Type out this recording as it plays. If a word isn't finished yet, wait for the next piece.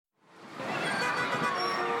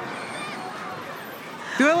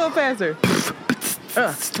Do it a little faster.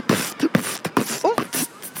 Yeah.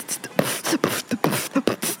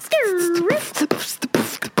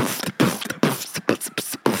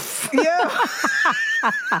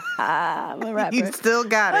 I'm a rapper. You still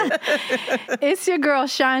got it. It's your girl,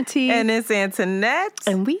 Shanti. And it's Antoinette.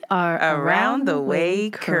 And we are Around the Way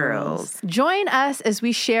Curls. Join us as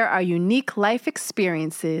we share our unique life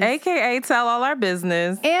experiences. AKA tell all our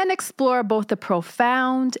business. And explore both the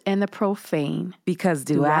profound and the profane. Because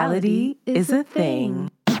duality is a thing.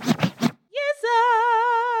 Yes,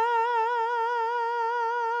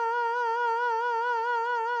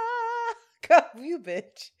 Go, you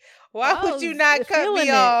bitch. Why would you not cut me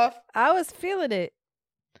off? I was feeling it.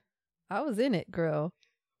 I was in it, girl.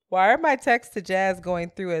 Why are my texts to Jazz going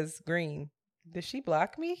through as green? Did she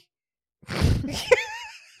block me?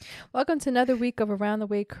 Welcome to another week of Around the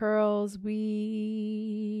Way Curls.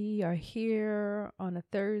 We are here on a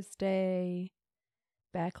Thursday,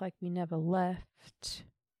 back like we never left.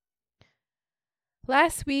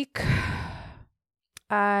 Last week,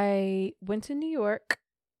 I went to New York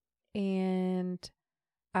and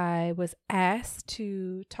I was asked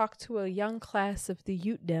to talk to a young class of the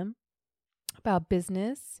Ute Dem about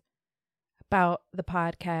business, about the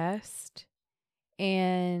podcast,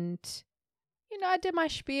 and I did my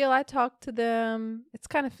spiel. I talked to them. It's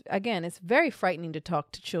kind of, again, it's very frightening to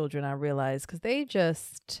talk to children, I realize, because they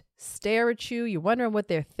just stare at you. You're wondering what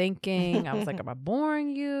they're thinking. I was like, am I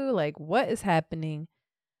boring you? Like, what is happening?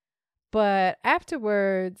 But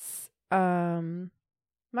afterwards,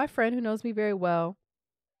 my friend who knows me very well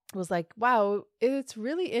was like, wow, it's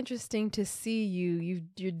really interesting to see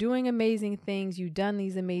you're doing amazing things. You've done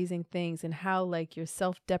these amazing things, and how like your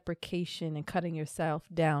self-deprecation and cutting yourself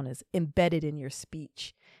down is embedded in your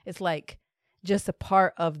speech. It's like just a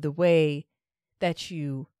part of the way that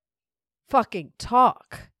you fucking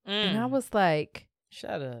talk. And I was like,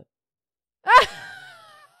 shut up.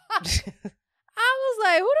 I was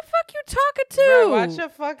like, who the fuck you talking to? Bro, watch your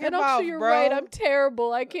fucking and mouth, I'm sure you're bro. right. I'm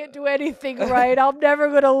terrible. I can't do anything right. I'm never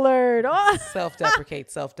going to learn.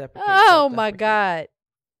 Self-deprecate. Oh my God.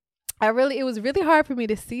 It was really hard for me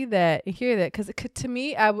to see that and hear that, because to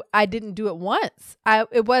me, I didn't do it once.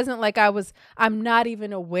 It wasn't like I'm not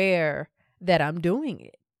even aware that I'm doing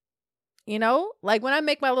it. You know, like when I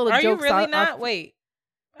make my little jokes. Are you really not? Wait,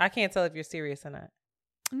 I can't tell if you're serious or not.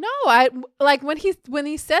 No, I like when he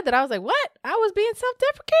said that, I was like, what? I was being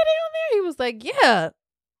self-deprecating on there? He was like, yeah.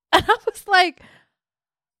 And I was like,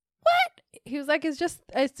 what? He was like,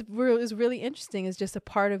 it's really interesting. It's just a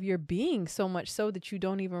part of your being, so much so that you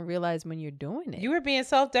don't even realize when you're doing it. You were being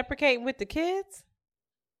self-deprecating with the kids?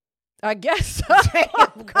 I guess so.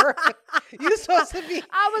 Damn, girl. You supposed to be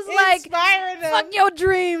inspiring them. Fuck your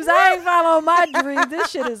dreams. I ain't following my dreams. This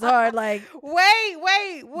shit is hard. Like, wait.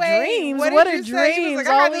 Dreams? What are dreams? Like,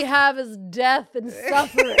 all we have is death and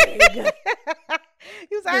suffering. He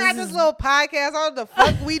was like, I got this little podcast. I don't know the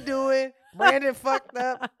fuck we doing. Brandon fucked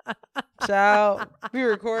up. Child. We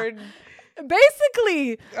recording.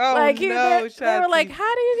 Basically. Oh, like, no, they were like,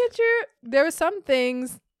 how do you get there were some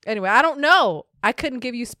things. Anyway, I don't know. I couldn't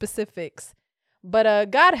give you specifics, but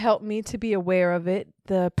God helped me to be aware of it.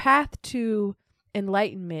 The path to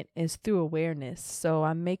enlightenment is through awareness. So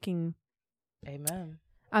I'm making Amen.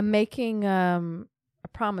 I'm making a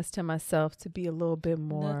promise to myself to be a little bit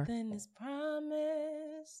more Nothing is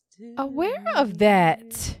promised to aware of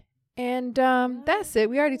that. And that's it.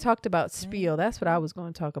 We already talked about spiel. That's what I was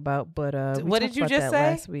going to talk about. But what did you just say?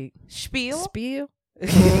 Last week? Spiel.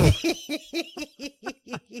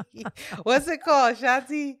 What's it called,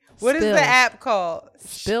 Shanti? What is the app called?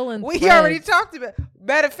 Spill and we threads. already talked about.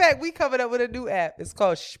 Matter of fact, we coming up with a new app. It's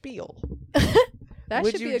called Spiel. That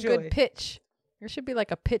should be a good pitch. There should be like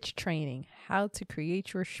a pitch training, how to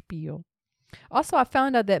create your spiel. Also, I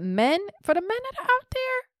found out that for the men that are out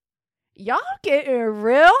there, y'all getting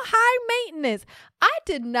real high maintenance. I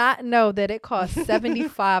did not know that it costs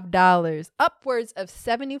 $75, upwards of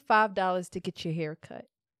 $75 to get your hair cut.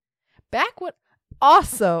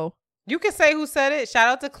 Also, you can say who said it. Shout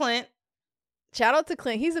out to Clint.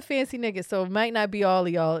 He's a fancy nigga, so it might not be all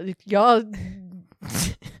of y'all.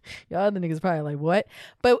 Y'all the niggas probably like, what?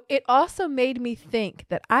 But it also made me think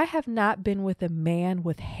that I have not been with a man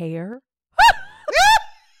with hair.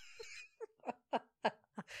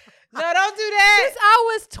 No, don't do that. Since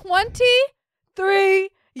I was 23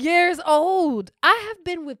 years old. I have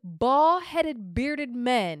been with bald-headed, bearded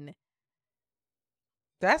men.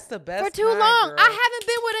 That's the best. For too long. Girl. I haven't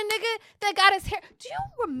been with a nigga that got his hair. Do you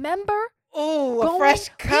remember? Ooh, a fresh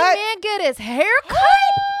cut. The man get his hair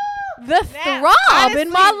cut? the throb in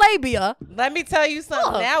my labia. Let me tell you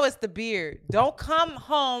something. Look. Now it's the beard. Don't come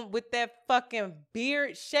home with that fucking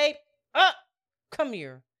beard shape. Come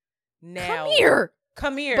here. Now.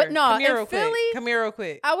 Come here. But no, come here in real Philly, quick. Come here real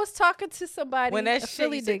quick. I was talking to somebody, When that a shit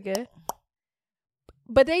Philly used to- nigga,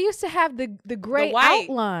 but they used to have the gray white.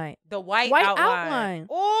 outline. The white outline.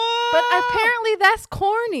 Oh, But apparently that's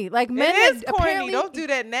corny. Like men it is that corny. apparently Don't do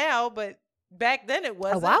that now, but back then it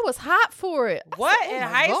wasn't. Oh, I was hot for it. I What said, in oh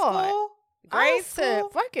my high God. school? I Grade said, school?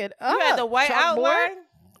 fuck it up. You had the white chalkboard. outline.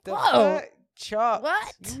 The Whoa. fuck? Chalked.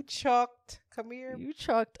 What? You chalked. Come here. You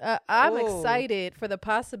chalked. I'm Ooh. excited for the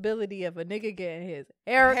possibility of a nigga getting his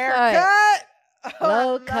haircut. Haircut. Oh,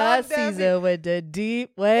 Low I cut love that season with the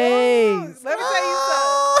deep Ooh, waves. let me tell you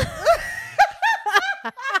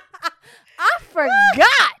something. I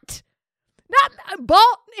forgot. Not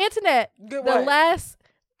bald internet. Good The one. last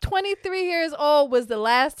 23 years old was the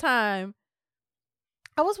last time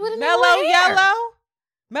I was with a Mellow new hair. yellow.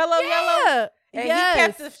 Mellow yellow. Yeah. And yes.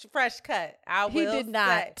 he kept the fresh cut. He will did say.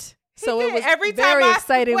 not. He So did. it was Every time very I-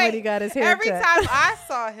 exciting when wait, he got his haircut. Every time I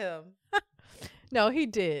saw him. No, he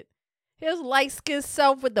did. His light-skinned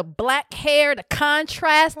self with the black hair, the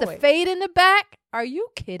contrast, the Wait. fade in the back. Are you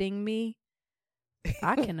kidding me?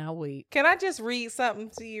 I cannot wait. Can I just read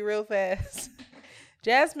something to you real fast?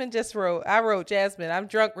 Jasmine just wrote, Jasmine, I'm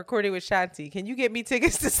drunk recording with Shanti. Can you get me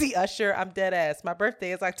tickets to see Usher? I'm dead ass. My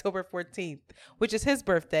birthday is October 14th, which is his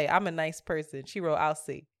birthday. I'm a nice person. She wrote, I'll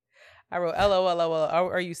see. I wrote, LOL.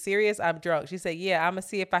 Are you serious? I'm drunk. She said, yeah, I'm going to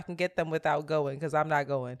see if I can get them without going because I'm not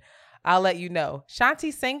going. I'll let you know.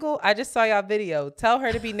 Shanti single? I just saw y'all video. Tell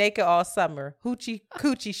her to be naked all summer.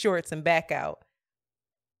 Coochie shorts and back out.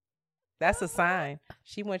 That's a sign.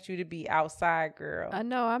 She wants you to be outside, girl. I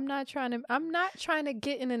know. I'm not trying to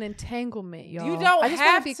get in an entanglement, y'all. You don't I just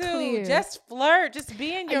wanna have be to. clear. Just flirt. Just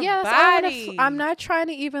be in your yes, body. I'm not trying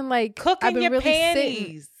to even like Cook I've in been your really sitting.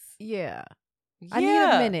 panties. Yeah. Yeah. I need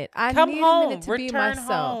a minute. I Come need home. a minute to be Return myself.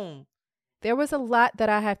 home. There was a lot that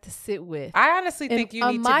I have to sit with. I honestly think you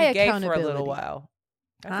on need to my be gay for a accountability. little while.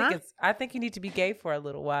 I think you need to be gay for a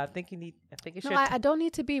little while. I think it's No, your I don't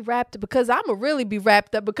need to be wrapped up because I'm going to really be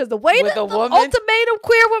wrapped up because the way With that a the woman? ultimatum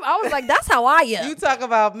queer woman, I was like, that's how I am. You talk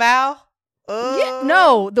about Mal? Yeah,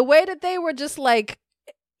 no, the way that they were just like,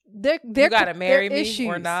 they're You gotta marry their me issues.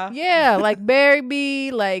 or not? Yeah, like marry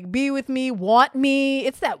me, like be with me, want me.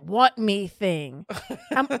 It's that want me thing.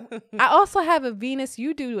 I also have a Venus,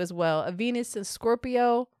 you do as well, a Venus in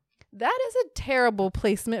Scorpio. That is a terrible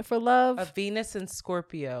placement for love. A Venus and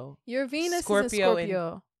Scorpio. Your Venus Scorpio is in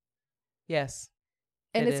Scorpio. Yes.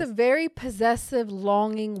 And it it's is. a very possessive,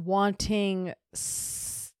 longing, wanting,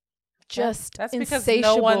 just That's because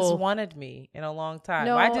insatiable. no one's wanted me in a long time.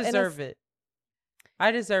 No, I and deserve it.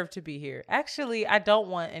 I deserve to be here. Actually, I don't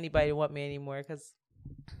want anybody to want me anymore because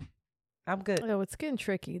I'm good. Oh, it's getting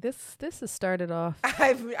tricky. This has started off.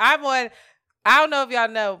 I'm on. I don't know if y'all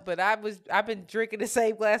know, but I've been drinking the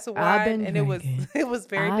same glass of wine, and drinking. it was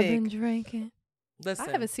very I've big. been drinking. Listen,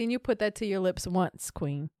 I haven't seen you put that to your lips once,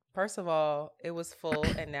 Queen. first of all, it was full,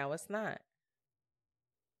 and now it's not.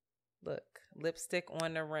 Look, lipstick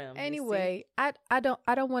on the rim. You see? Anyway, I don't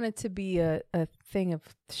want it to be a thing of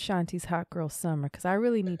Shanti's hot girl summer because I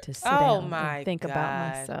really need to sit down my and think about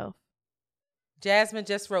God. myself. Jasmine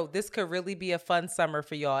just wrote, this could really be a fun summer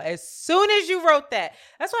for y'all. As soon as you wrote that,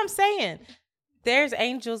 that's what I'm saying. There's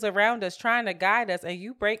angels around us trying to guide us, and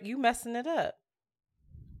you messing it up.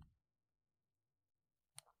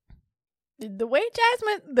 The way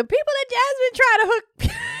the people that Jasmine try to hook,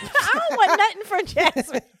 I don't want nothing from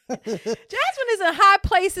Jasmine. Jasmine is in high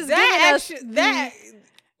places giving us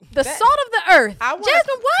the salt of the earth. Jasmine,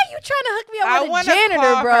 why are you trying to hook me up with a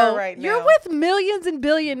janitor, bro? Right now. You're with millions and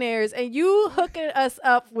billionaires, and you hooking us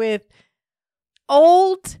up with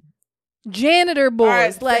old janitor boys.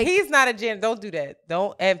 Right, like so he's not a janitor. Don't do that.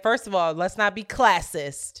 Don't. And first of all, let's not be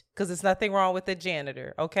classist because there's nothing wrong with a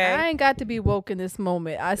janitor. Okay. I ain't got to be woke in this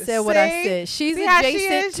moment. I said what I said. She's See how she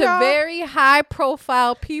adjacent is, to y'all? very high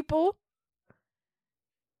profile people.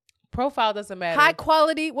 Profile doesn't matter. High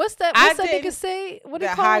quality. What's that nigga say? What do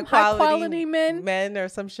they call them? High quality men. Men or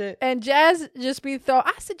some shit. And Jazz just be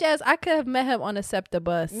I said, Jazz, I could have met him on a SEPTA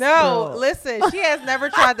bus. No, bro. listen. She has never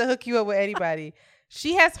tried to hook you up with anybody.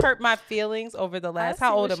 She has hurt my feelings over the last.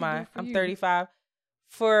 How old am I? I'm 35.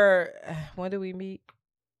 For when do we meet?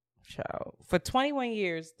 Child. For 21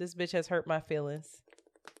 years, this bitch has hurt my feelings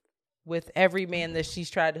with every man that she's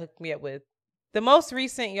tried to hook me up with. The most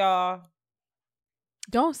recent, y'all.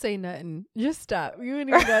 Don't say nothing. Just stop. You ain't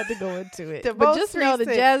even got to go into it. The But most just know that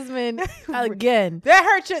recent- Jasmine, again. That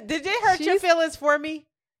hurt you. Did it hurt your She's- feelings for me?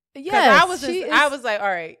 Yes, I was like, all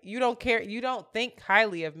right, you don't care, you don't think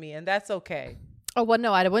highly of me, and that's okay. Oh well,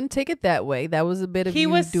 no, I wouldn't take it that way. That was a bit of He you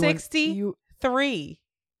was doing 63.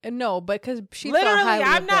 No, because she Literally, thought highly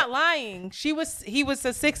I'm of not that. lying. He was a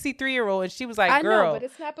 63-year-old, and she was like, I girl. know, but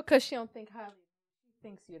it's not because she don't think highly.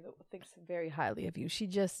 She thinks very highly of you. She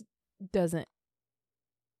just doesn't.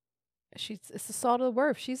 It's the salt of the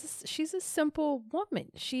earth. She's a simple woman.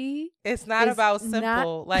 It's not is about not-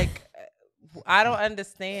 simple. Like, I don't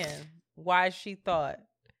understand why she thought.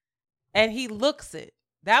 And he looks it.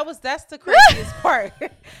 That's the craziest part.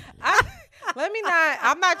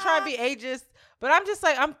 I'm not trying to be ageist, but I'm just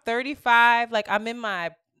like, I'm 35. Like, I'm in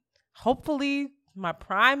hopefully my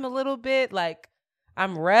prime a little bit. Like,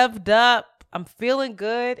 I'm revved up. I'm feeling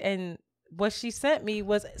good. And what she sent me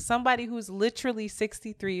was somebody who's literally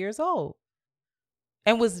 63 years old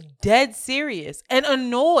and was dead serious and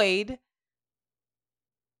annoyed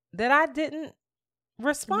that I didn't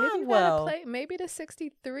respond well. Maybe the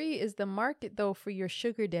 63 is the market though for your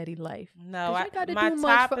sugar daddy life. No, you gotta my do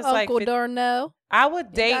much top for is Uncle like Darnell. I would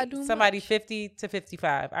You gotta date do somebody much. 50 to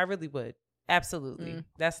 55. I really would. Absolutely.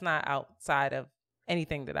 That's not outside of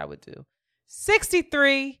anything that I would do.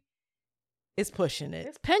 63 is pushing it.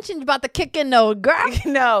 This pension's about to kick in though, girl.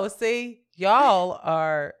 No, see, y'all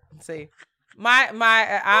are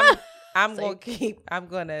I'm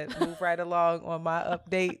gonna move right along on my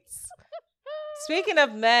updates. Speaking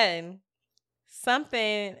of men,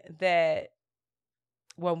 something that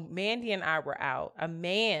Mandy and I were out, a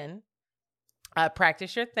man,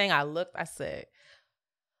 practice your thing. I looked, I said,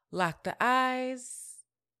 lock the eyes,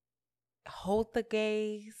 hold the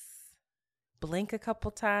gaze, blink a couple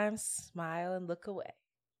times, smile, and look away.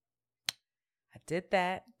 I did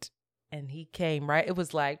that, and he came right. It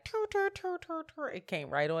was like, it came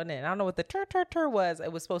right on in. I don't know what the was.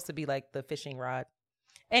 It was supposed to be like the fishing rod.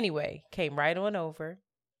 Anyway, came right on over.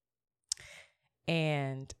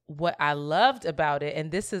 And what I loved about it, and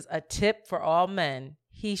this is a tip for all men,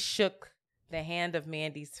 he shook the hand of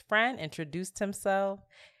Mandy's friend, introduced himself.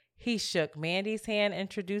 He shook Mandy's hand,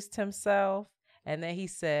 introduced himself. And then he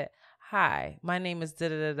said, hi, my name is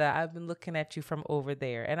da-da-da-da. I've been looking at you from over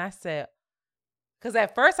there. And I said, because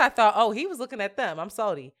at first I thought, oh, he was looking at them. I'm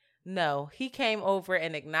salty. No, he came over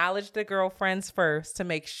and acknowledged the girlfriends first to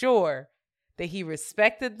make sure that he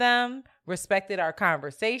respected them, respected our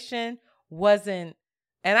conversation, wasn't.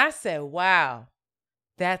 And I said, wow,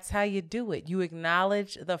 that's how you do it. You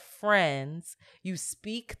acknowledge the friends. You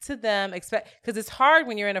speak to them. Because it's hard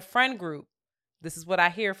when you're in a friend group. This is what I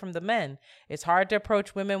hear from the men. It's hard to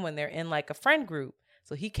approach women when they're in like a friend group.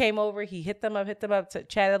 So he came over, he hit them up to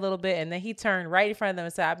chat a little bit, and then he turned right in front of them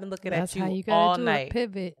and said, I've been looking at you all night.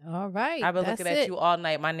 Pivot. All right. I've been looking at you all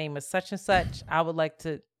night. My name is such and such. I would like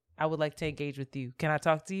to engage with you. Can I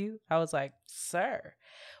talk to you? I was like, sir.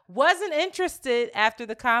 Wasn't interested after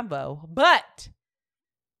the combo, but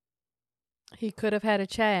he could have had a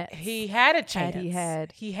chat. He had a chance.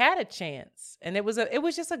 He had a chance. And it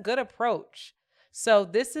was just a good approach. So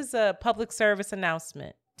this is a public service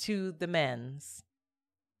announcement to the men's.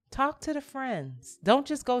 Talk to the friends. Don't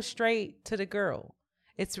just go straight to the girl.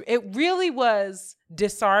 It really was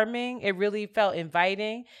disarming. It really felt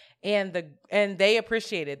inviting, and they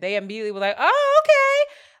appreciated. They immediately were like, "Oh,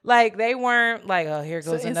 okay." Like they weren't like, "Oh, here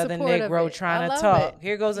goes another Negro trying to talk.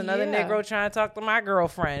 Here goes another Negro trying to talk to my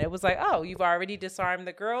girlfriend." It was like, "Oh, you've already disarmed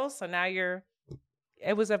the girls, so now you're."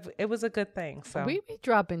 It was a good thing. So we be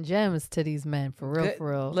dropping gems to these men for real,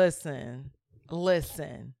 for real.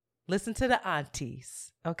 Listen to the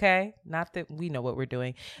aunties, okay? Not that we know what we're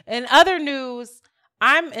doing. In other news,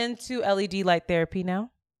 I'm into LED light therapy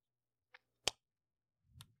now.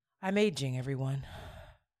 I'm aging, everyone.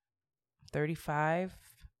 I'm 35.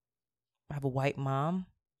 I have a white mom.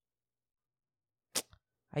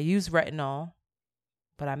 I use retinol,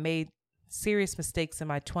 but I made serious mistakes in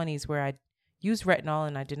my 20s where I used retinol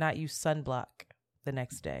and I did not use sunblock the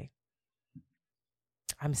next day.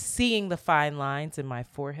 I'm seeing the fine lines in my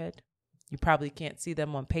forehead. You probably can't see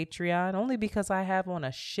them on Patreon, only because I have on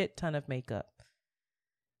a shit ton of makeup.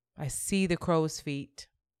 I see the crow's feet.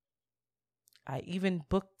 I even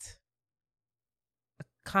booked a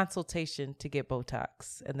consultation to get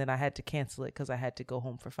Botox, and then I had to cancel it because I had to go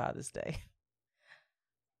home for Father's Day.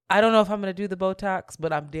 I don't know if I'm going to do the Botox,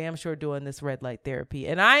 but I'm damn sure doing this red light therapy.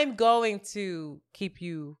 And I'm going to keep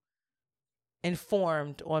you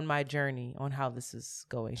informed on my journey on how this is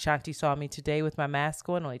going. Shanti saw me today with my mask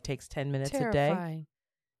on. It only takes 10 minutes a day.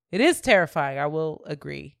 It is terrifying, I will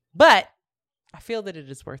agree. But I feel that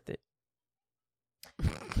it is worth it.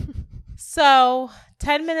 So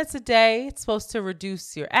 10 minutes a day. It's supposed to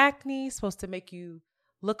reduce your acne. It's supposed to make you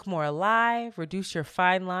look more alive, reduce your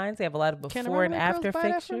fine lines. They have a lot of before and after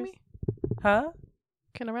pictures. Huh?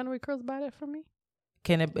 Can a runaway curls buy that for me?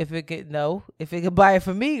 If it could buy it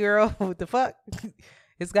for me, girl, what the fuck?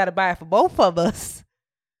 It's got to buy it for both of us.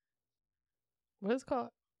 What is it called?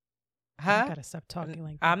 Huh? I gotta stop talking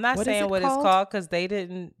like that. I'm not saying what it's called because they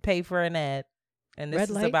didn't pay for an ad. And this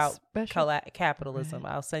is about capitalism.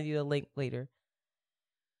 Right. I'll send you the link later.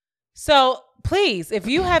 So please, if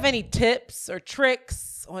you have any tips or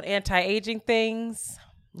tricks on anti-aging things,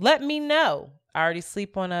 let me know. I already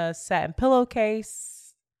sleep on a satin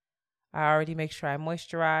pillowcase. I already make sure I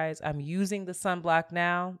moisturize. I'm using the sunblock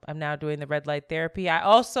now. I'm now doing the red light therapy. I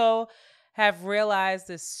also have realized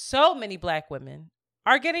that so many Black women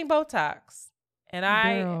are getting Botox. And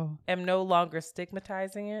I am no longer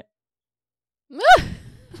stigmatizing it.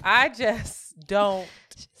 I just don't.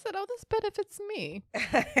 She said, oh, this benefits me.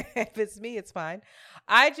 If it's me, it's fine.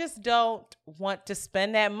 I just don't want to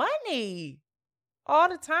spend that money all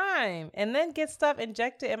the time and then get stuff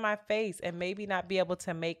injected in my face and maybe not be able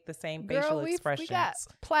to make the same facial expressions. We got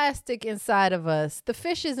plastic inside of us. The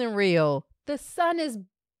fish isn't real. The sun is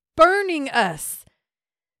burning us.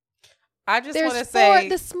 I just want to say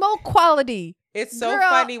the smoke quality. It's so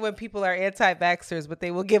funny when people are anti-vaxxers, but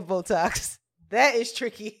they will give Botox. That is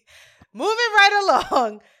tricky. Moving right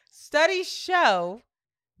along. Studies show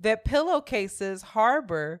that pillowcases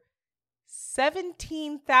harbor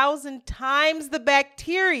 17,000 times the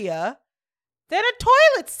bacteria than a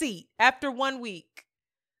toilet seat after 1 week.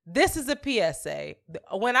 This is a PSA.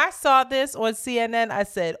 When I saw this on CNN, I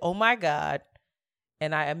said, oh my God.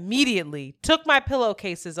 And I immediately took my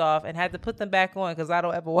pillowcases off and had to put them back on because I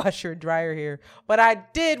don't ever wash or dry your hair. But I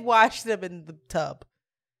did wash them in the tub.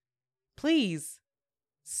 Please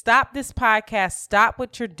stop this podcast. Stop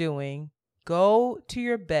what you're doing. Go to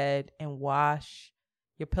your bed and wash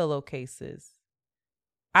your pillowcases.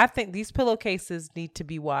 I think these pillowcases need to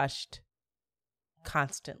be washed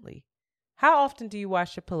constantly. How often do you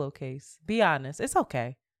wash your pillowcase? Be honest. It's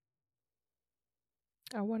okay.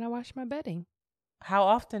 Or when I wash my bedding. How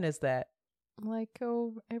often is that? Like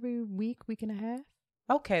every week and a half.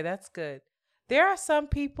 Okay, that's good. There are some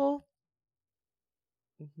people,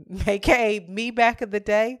 aka me back in the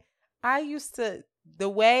day, the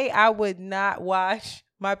way I would not wash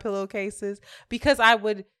my pillowcases because I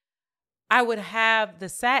would have the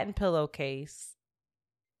satin pillowcase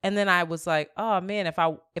and then I was like, oh man, if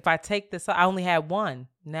I take this, I only had one.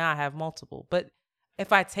 Now I have multiple. But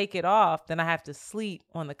if I take it off, then I have to sleep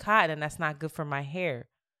on the cotton and that's not good for my hair.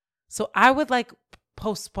 So I would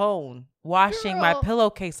postpone washing my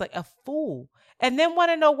pillowcase like a fool and then want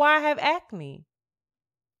to know why I have acne.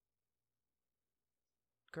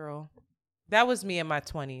 Girl, that was me in my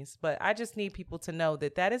 20s, but I just need people to know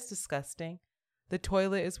that is disgusting. The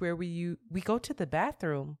toilet is where we go to the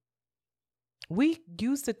bathroom. We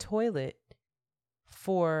use the toilet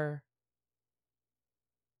for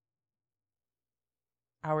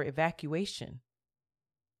our evacuation.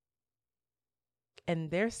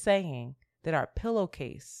 And they're saying that our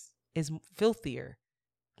pillowcase is filthier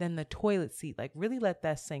than the toilet seat. Like, really let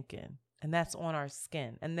that sink in. And that's on our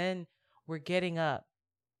skin. And then we're getting up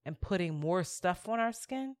and putting more stuff on our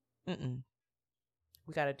skin.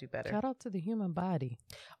 We got to do better. Shout out to the human body.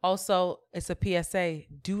 Also, it's a PSA.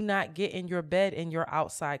 Do not get in your bed in your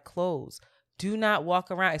outside clothes. Do not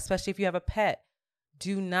walk around, especially if you have a pet.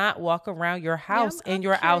 Do not walk around your house in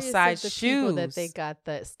your outside shoes. People that they got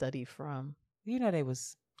that study from. You know, they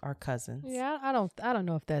was our cousins. Yeah, I don't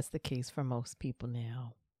know if that's the case for most people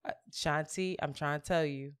now. Shanti, I'm trying to tell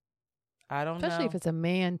you, I don't know. Especially if it's a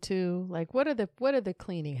man too. Like, what are the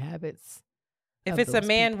cleaning habits? If it's a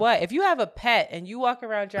man, people? What? If you have a pet and you walk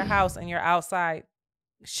around your house in your outside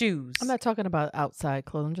shoes. I'm not talking about outside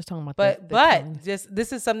clothes. I'm just talking about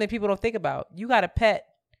this is something people don't think about. You got a pet.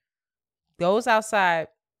 Goes outside,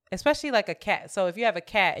 especially like a cat. So if you have a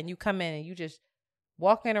cat and you come in and you just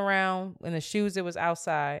walking around in the shoes that was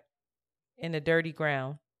outside in the dirty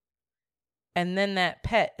ground, and then that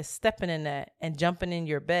pet is stepping in that and jumping in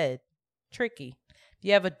your bed, tricky. If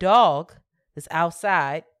you have a dog that's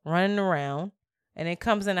outside running around and it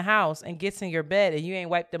comes in the house and gets in your bed and you ain't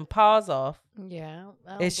wiped them paws off, yeah,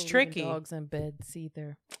 it's tricky. Dogs in beds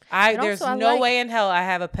either. There's no way in hell I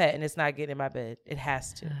have a pet and it's not getting in my bed. It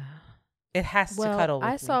has to. It has to cuddle with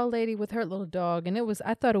me. I saw a lady with her little dog, and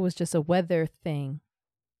I thought it was just a weather thing.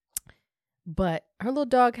 But her little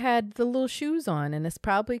dog had the little shoes on, and it's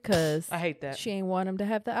probably because I hate that she ain't want him to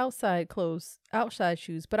have the outside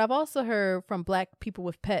shoes. But I've also heard from Black people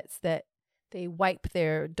with pets that they wipe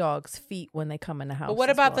their dog's feet when they come in the house. But what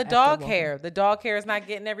about the dog hair? The dog hair is not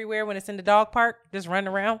getting everywhere when it's in the dog park, just running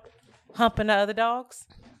around. humping the other dogs.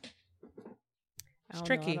 It's I don't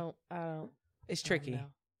tricky. know. I don't. It's I don't tricky. know.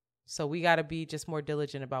 So we got to be just more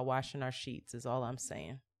diligent about washing our sheets is all I'm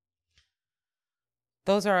saying.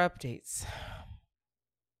 Those are updates.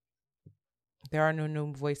 There are no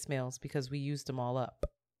new voicemails because we used them all up.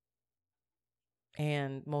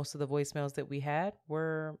 And most of the voicemails that we had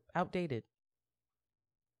were outdated.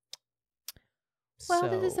 Well,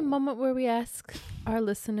 this is a moment where we ask our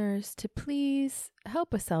listeners to please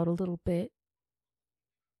help us out a little bit.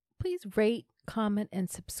 Please rate, comment, and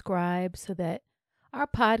subscribe so that our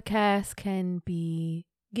podcast can be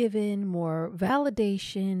given more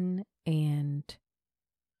validation and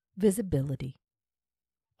visibility.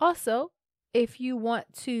 Also, if you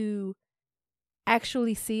want to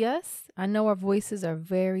actually see us, I know our voices are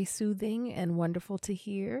very soothing and wonderful to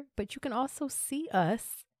hear, but you can also see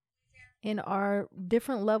us in our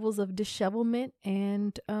different levels of dishevelment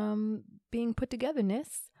and being put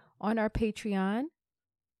togetherness on our Patreon.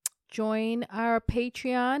 Join our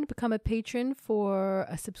Patreon, become a patron for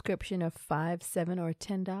a subscription of $5, $7, or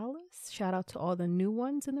 $10. Shout out to all the new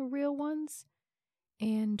ones and the real ones.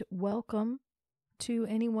 And welcome to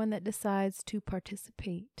anyone that decides to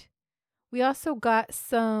participate. We also got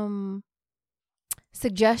some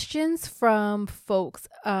suggestions from folks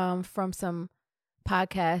from some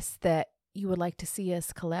podcasts that you would like to see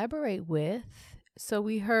us collaborate with. So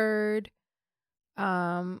we heard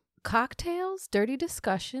Cocktails, Dirty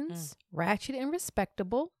Discussions, Ratchet and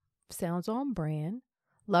Respectable, sounds on brand.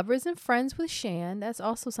 Lovers and Friends with Shan, that's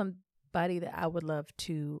also somebody that I would love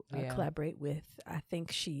to collaborate with. I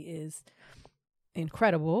think she is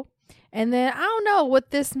incredible. And then I don't know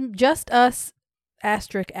what this Just Us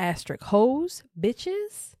asterisk hoes,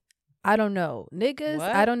 bitches. I don't know. Niggas.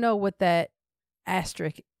 What? I don't know what that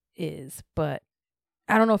asterisk is, but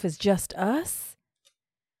I don't know if it's just us.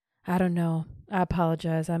 I don't know. I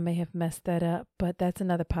apologize. I may have messed that up, but that's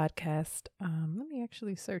another podcast. Let me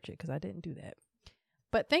actually search it because I didn't do that.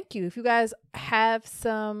 But thank you. If you guys have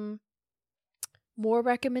some more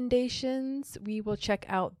recommendations, we will check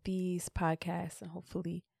out these podcasts and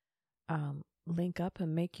hopefully link up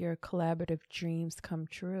and make your collaborative dreams come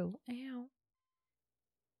true. Ow.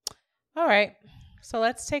 All right. So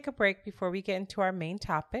let's take a break before we get into our main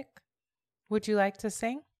topic. Would you like to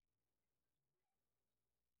sing?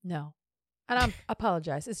 No. And I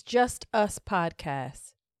apologize. It's Just Us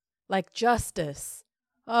podcast. Like justice.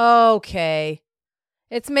 Okay.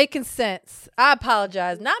 It's making sense. I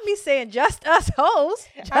apologize. Not me saying just us hoes.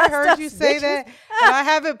 Just I heard us you say bitches. that, and I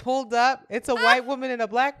have it pulled up. It's a white woman and a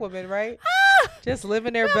black woman, right? Just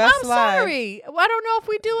living their best I'm lives. sorry. Well, I don't know if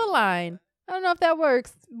we do a line. I don't know if that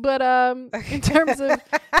works. But in terms of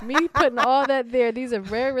me putting all that there, these are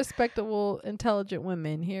very respectable, intelligent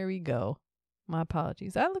women. Here we go. My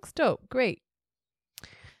apologies. That looks dope. Great.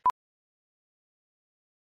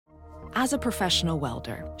 As a professional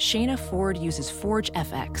welder, Shayna Ford uses Forge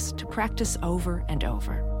FX to practice over and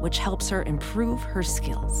over, which helps her improve her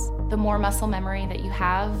skills. The more muscle memory that you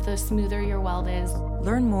have, the smoother your weld is.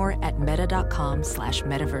 Learn more at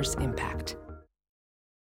meta.com/metaverseimpact.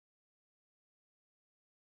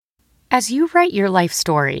 As you write your life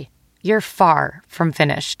story, you're far from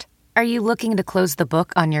finished. Are you looking to close the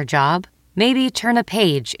book on your job? Maybe turn a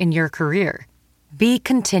page in your career? Be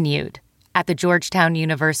continued at the Georgetown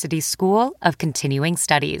University School of Continuing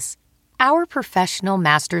Studies. Our professional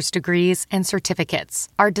master's degrees and certificates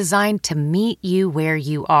are designed to meet you where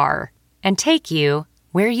you are and take you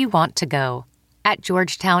where you want to go. At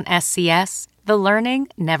Georgetown SCS, the learning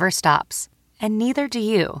never stops, and neither do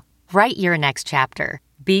you. Write your next chapter.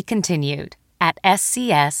 Be continued at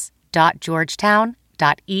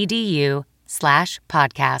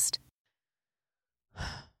scs.georgetown.edu/podcast.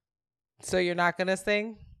 So you're not going to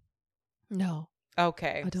sing? No.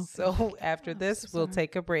 Okay. I don't So think- after I'm this, so we'll sorry.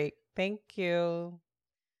 take a break. Thank you.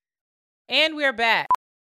 And we're back.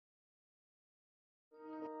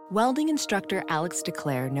 Welding instructor Alex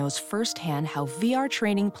DeClaire knows firsthand how VR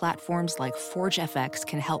training platforms like Forge FX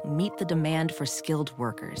can help meet the demand for skilled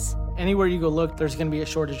workers. Anywhere you go look, there's going to be a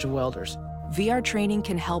shortage of welders. VR training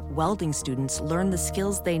can help welding students learn the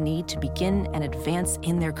skills they need to begin and advance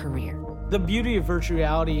in their career. The beauty of virtual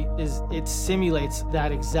reality is it simulates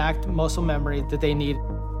that exact muscle memory that they need.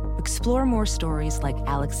 Explore more stories like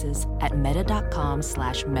Alex's at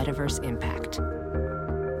meta.com/metaverseimpact.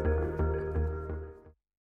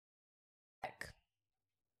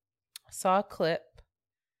 Saw a clip,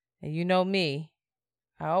 and you know me,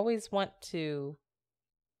 I always want to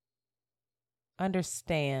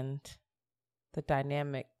understand the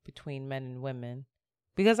dynamic between men and women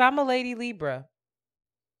because I'm a lady Libra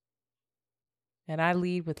and I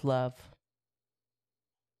lead with love.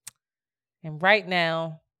 And right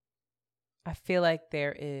now, I feel like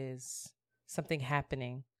there is something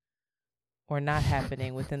happening or not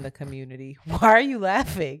happening within the community. Why are you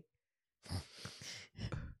laughing?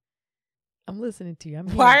 I'm listening to you. I'm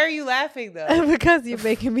here. Why are you laughing, though? Because you're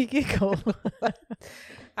making me giggle.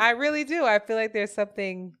 I really do. I feel like there's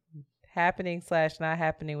something happening / not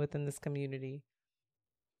happening within this community.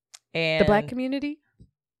 And The Black community?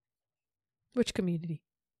 Which community?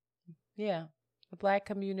 Yeah. The Black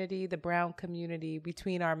community, the brown community,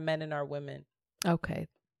 between our men and our women. Okay.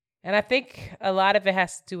 And I think a lot of it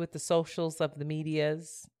has to do with the socials of the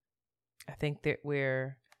medias. I think that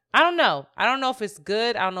I don't know. I don't know if it's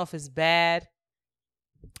good. I don't know if it's bad.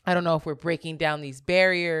 I don't know if we're breaking down these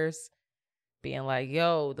barriers, being like,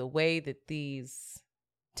 yo, the way that these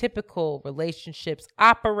typical relationships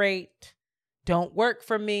operate don't work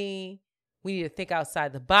for me. We need to think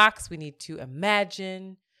outside the box. We need to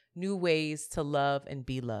imagine new ways to love and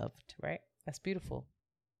be loved, right? That's beautiful.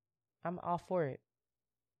 I'm all for it.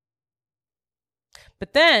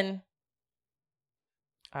 But then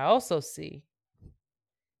I also see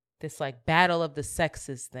this like battle of the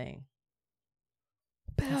sexes thing.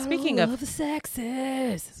 Speaking of the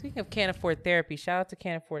sexes. Speaking of Can't Afford Therapy, shout out to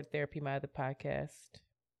Can't Afford Therapy, my other podcast.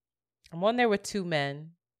 I'm on there with two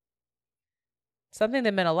men. Something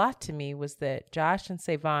that meant a lot to me was that Josh and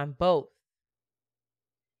Savon both,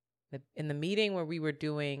 in the meeting where we were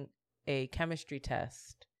doing a chemistry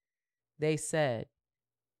test, they said,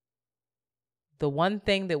 the one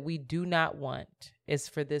thing that we do not want is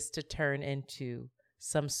for this to turn into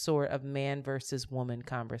some sort of man versus woman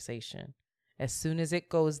conversation. As soon as it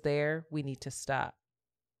goes there, we need to stop.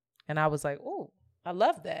 And I was like, oh, I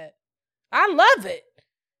love that. I love it.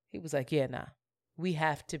 He was like, yeah, nah. We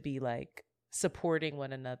have to be like supporting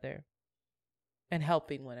one another and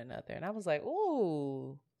helping one another. And I was like,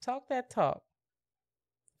 ooh, talk that talk.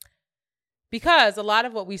 Because a lot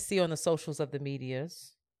of what we see on the socials of the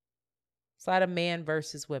medias, it's a lot of man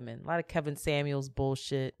versus women, a lot of Kevin Samuels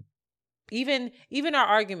bullshit. Even our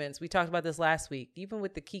arguments, we talked about this last week, even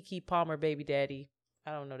with the Keke Palmer baby daddy.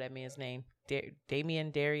 I don't know that man's name.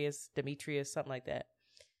 Damian, Darius, Demetrius, something like that.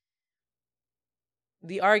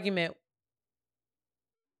 The argument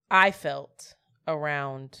I felt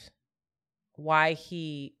around why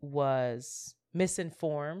he was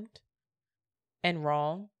misinformed and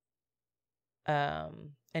wrong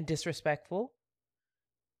and disrespectful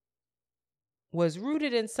was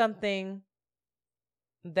rooted in something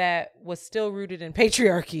that was still rooted in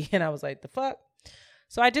patriarchy. And I was like, the fuck?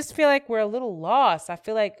 So I just feel like we're a little lost. I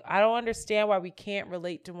feel like I don't understand why we can't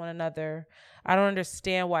relate to one another. I don't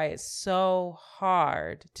understand why it's so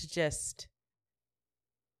hard to just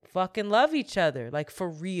fucking love each other, like for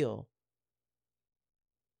real.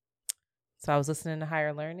 So I was listening to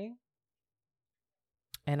Higher Learning.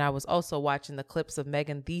 And I was also watching the clips of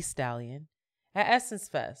Megan Thee Stallion at Essence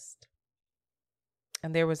Fest.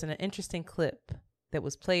 And there was an interesting clip that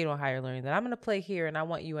was played on Higher Learning that I'm going to play here, and I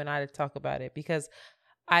want you and I to talk about it because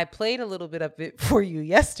I played a little bit of it for you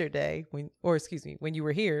yesterday when you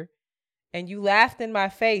were here, and you laughed in my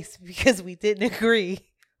face because we didn't agree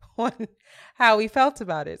on how we felt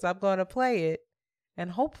about it. So I'm going to play it, and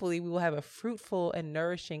hopefully we will have a fruitful and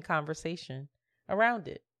nourishing conversation around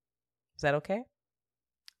it. Is that okay?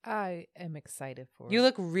 I am excited for it. You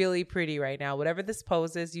look really pretty right now. Whatever this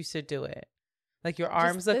pose is, you should do it. Like your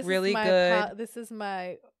arms look really good. This is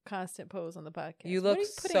my constant pose on the podcast. You look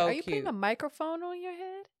so cute. Are you putting a microphone on your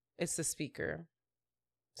head? It's the speaker.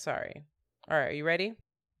 Sorry. All right, are you ready?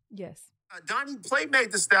 Yes. Donnie, play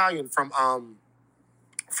Meg Thee Stallion from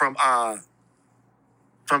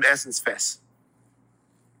Essence Fest.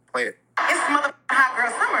 Play it. It's motherfucking hot girl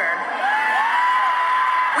summer.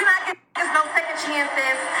 We not getting no second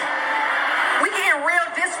chances. We getting real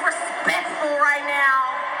disrespectful right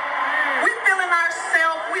now. We feeling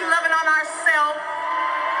ourselves. We loving on ourselves.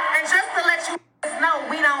 And just to let you know,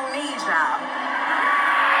 we don't need y'all.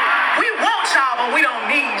 We want y'all, but we don't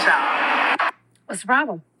need y'all. What's the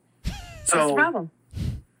problem? What's the problem?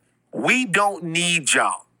 We don't need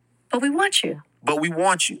y'all. But we want you. But we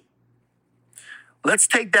want you. Let's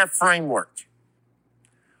take that framework.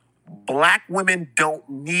 Black women don't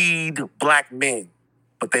need black men,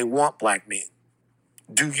 but they want black men.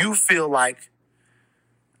 Do you feel like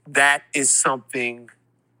that is something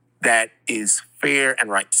that is fair and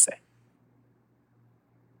right to say?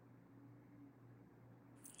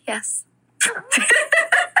 Yes.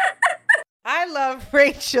 I love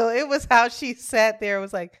Rachel. It was how she sat there. It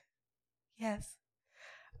was like, yes.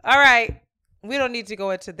 All right. We don't need to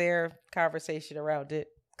go into their conversation around it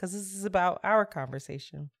because this is about our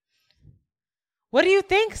conversation. What do you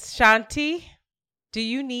think, Shanti? Do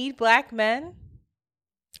you need black men?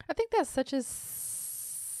 I think that's such a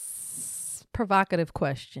provocative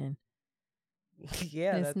question.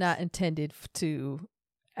 Yeah. It's not intended to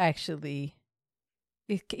actually,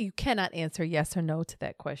 you cannot answer yes or no to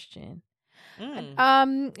that question.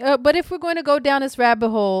 But if we're going to go down this rabbit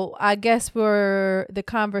hole, I guess the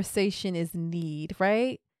conversation is need,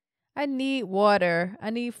 right? I need water. I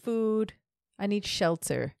need food. I need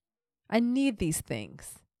shelter. I need these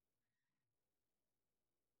things.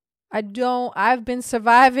 I've been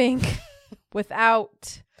surviving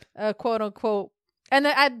without quote unquote. And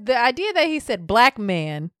the idea that he said black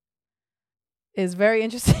man is very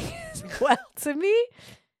interesting as well to me.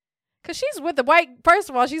 Cause she's with the first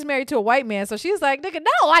of all, she's married to a white man. So she's like, nigga,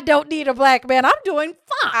 no, I don't need a black man. I'm doing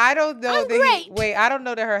fine. I don't know. Great. I don't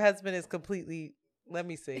know that her husband is completely, let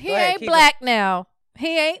me see. He ain't black now.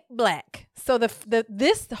 He ain't black. So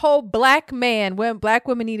this whole black man, when black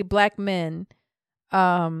women needed black men,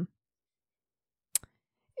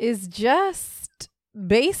 is just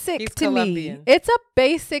basic to Colombian. me. It's a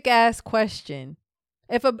basic ass question.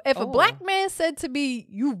 If a black man said to me,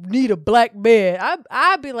 "You need a black man,"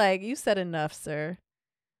 I'd be like, "You said enough, sir."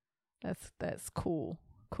 That's cool.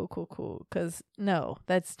 Because no,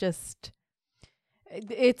 that's just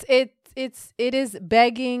it is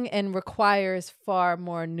begging and requires far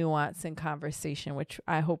more nuance and conversation, which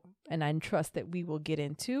I hope and I trust that we will get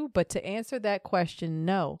into. But to answer that question,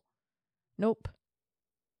 no, nope.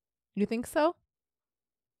 You think so?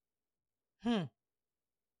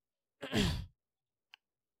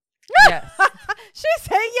 Yes. She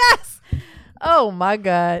said yes. Oh my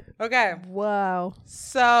God. Okay. Wow.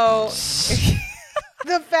 So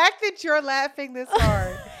the fact that you're laughing this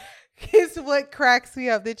hard is what cracks me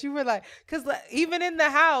up. That you were like, because even in the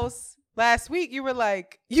house last week, you were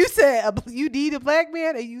like, you said you need a black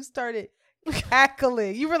man, and you started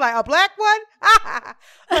cackling. You were like, a black one?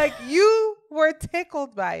 Like you were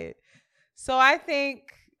tickled by it. So I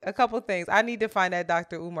think a couple things. I need to find that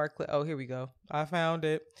Dr. Umar clip. Oh, here we go. I found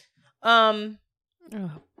it. I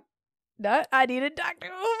needed Dr.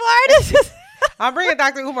 Umar. I'm bringing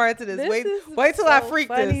Dr. Umar into this. Wait till I freak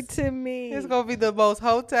funny this. To me. It's gonna be the most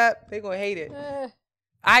hotep. They're gonna hate it.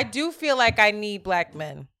 I do feel like I need black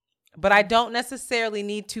men, but I don't necessarily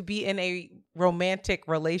need to be in a romantic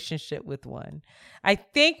relationship with one. I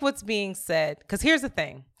think what's being said, because here's the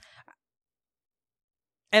thing.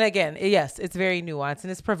 And again, yes, it's very nuanced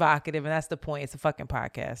and it's provocative, and that's the point. It's a fucking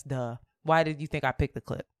podcast. Duh. Why did you think I picked the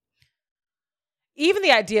clip? Even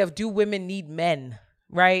the idea of do women need men,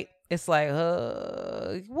 right? It's like,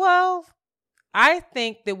 well, I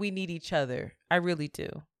think that we need each other. I really do.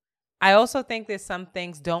 I also think that some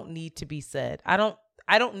things don't need to be said. I don't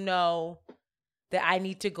know that I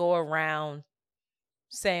need to go around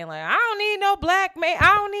saying like, I don't need no black man.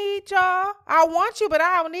 I don't need y'all. I want you, but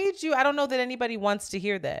I don't need you. I don't know that anybody wants to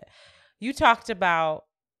hear that. You talked about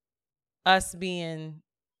us being,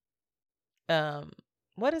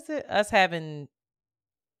 what is it? Us having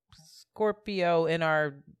Scorpio in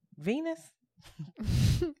our Venus?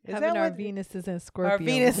 Having our Venus is in Scorpio. Our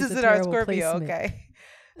Venus is in our Scorpio. Placement. Okay.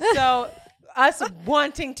 So us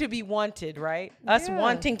wanting to be wanted, right? Us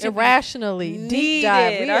wanting to irrationally be deep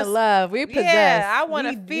dive. We in love. We possess. Yeah, I want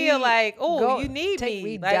to feel like, oh, you need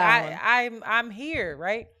me. Like I'm here,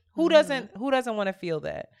 right? Who doesn't want to feel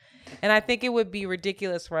that? And I think it would be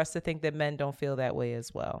ridiculous for us to think that men don't feel that way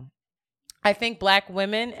as well. I think black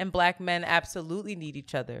women and black men absolutely need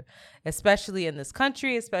each other, especially in this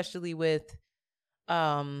country, especially with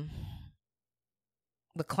the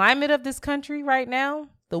climate of this country right now,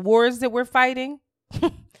 the wars that we're fighting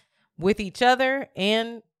with each other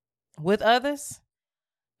and with others.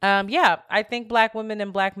 I think black women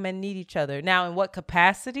and black men need each other. Now, in what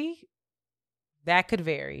capacity? That could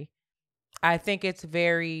vary. I think it's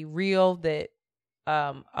very real that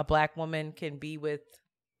a black woman can be with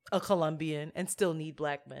a Colombian and still need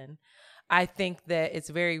black men. I think that it's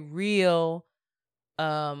very real.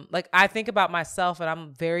 Like I think about myself and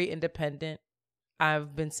I'm very independent.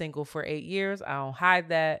 I've been single for 8 years. I don't hide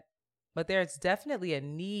that, but there's definitely a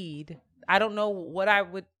need. I don't know what I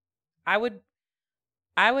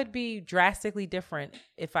would be drastically different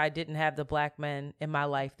if I didn't have the black men in my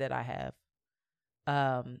life that I have.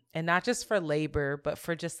 And not just for labor, but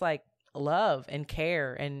for just like love and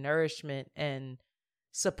care and nourishment and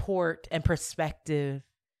support and perspective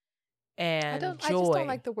and joy. I just don't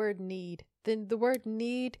like the word need. The word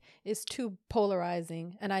need is too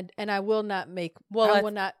polarizing, and I will not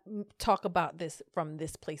talk about this from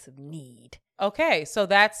this place of need. Okay, so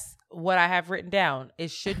that's what I have written down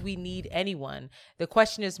is should we need anyone? The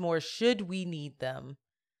question is more, should we need them?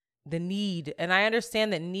 the need. And I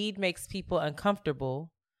understand that need makes people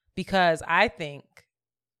uncomfortable, because I think,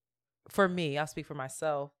 for me, I'll speak for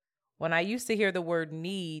myself, when I used to hear the word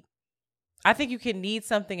need, I think you can need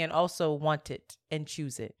something and also want it and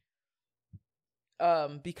choose it.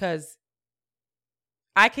 Because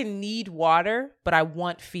I can need water, but I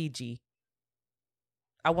want Fiji.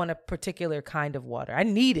 I want a particular kind of water. I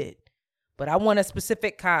need it, but I want a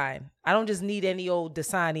specific kind. I don't just need any old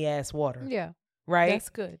Dasani ass water. Yeah. Right? That's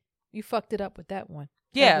good. You fucked it up with that one.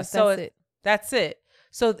 Yeah. That's it.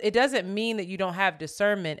 So it doesn't mean that you don't have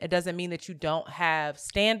discernment. It doesn't mean that you don't have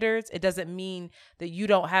standards. It doesn't mean that you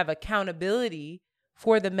don't have accountability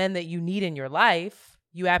for the men that you need in your life.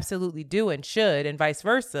 You absolutely do and should, and vice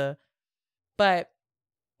versa. But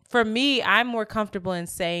for me, I'm more comfortable in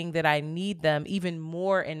saying that I need them even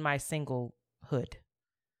more in my singlehood.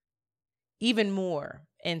 Even more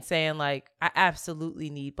in saying, like, I absolutely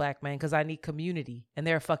need Black men because I need community, and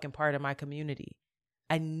they're a fucking part of my community.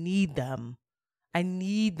 I need them. I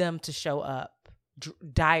need them to show up.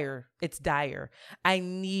 Dire. It's dire. I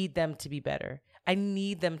need them to be better. I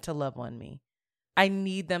need them to love on me. I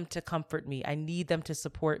need them to comfort me. I need them to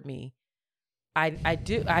support me. I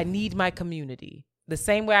do. I need my community. The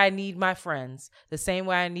same way I need my friends. The same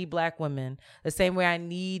way I need Black women. The same way I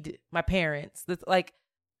need my parents.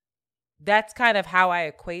 That's kind of how I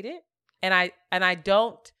equate it. And I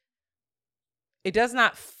don't, it does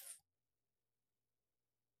not,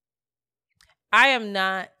 I am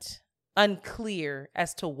not unclear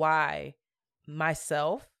as to why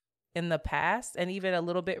myself in the past, and even a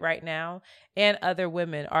little bit right now, and other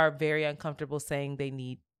women are very uncomfortable saying they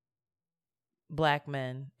need Black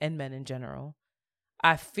men and men in general.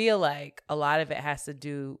 I feel like a lot of it has to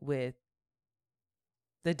do with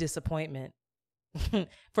the disappointment,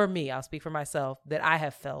 for me, I'll speak for myself, that I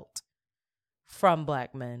have felt from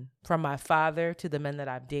Black men, from my father to the men that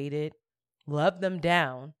I've dated, loved them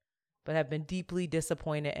down, but have been deeply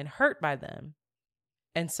disappointed and hurt by them.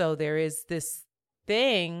 And so there is this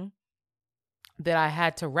thing that I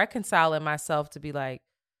had to reconcile in myself, to be like,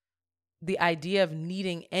 the idea of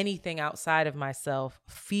needing anything outside of myself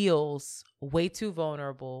feels way too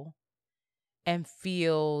vulnerable and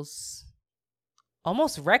feels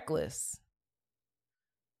almost reckless.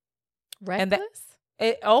 Reckless?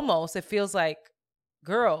 And it feels like,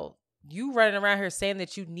 girl, you running around here saying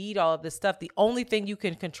that you need all of this stuff. The only thing you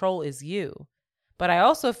can control is you. But I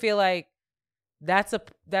also feel like that's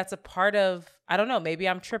a part of, I don't know, maybe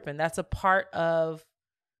I'm tripping. That's a part of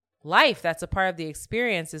life. That's a part of the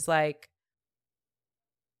experience, is like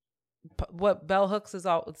what Bell Hooks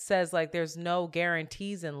says, like, there's no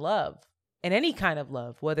guarantees in love, in any kind of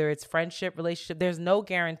love, whether it's friendship, relationship, there's no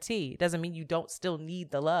guarantee. It doesn't mean you don't still need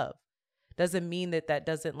the love. Doesn't mean that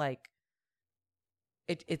doesn't, like,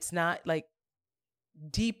 it's not like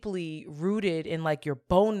deeply rooted in like your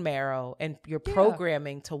bone marrow and your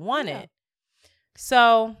programming to want it.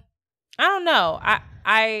 So I don't know.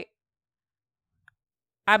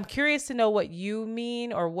 I'm curious to know what you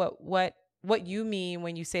mean, or what you mean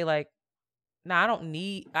when you say, like, no, I don't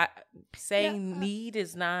need. Need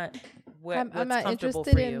is not what's I'm not comfortable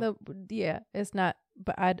interested for in you. It's not.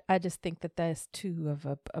 But I just think that that's too of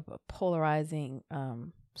a polarizing,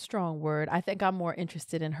 strong word. I think I'm more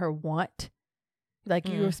interested in her want. Like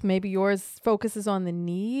yours, maybe yours focuses on the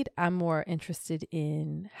need. I'm more interested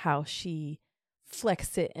in how she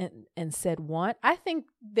flexed it and said want. I think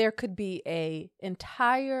there could be a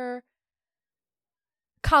entire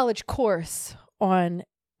college course on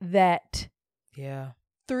that. Yeah.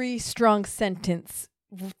 3 strong sentence,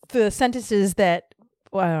 the sentences that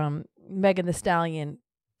Megan Thee Stallion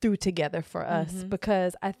threw together for us,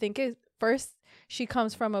 because I think first she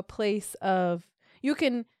comes from a place of, you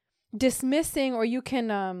can dismissing, or you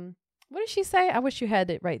can what did she say? I wish you had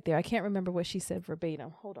it right there. I can't remember what she said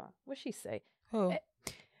verbatim. Hold on. What did she say? Who?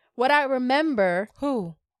 What I remember.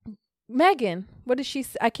 Who? Megan. What did she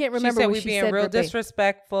say? I can't remember what she said. We being real verbatim.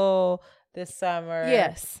 Disrespectful this summer.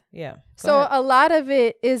 Yes. Yeah. So a lot of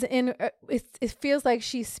it is in, it feels like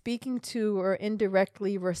she's speaking to or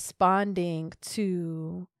indirectly responding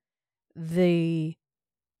to the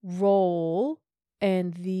role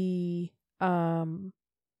and the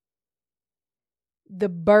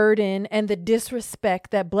burden and the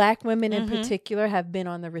disrespect that Black women in particular have been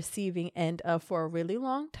on the receiving end of for a really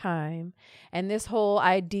long time. And this whole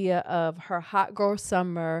idea of her hot girl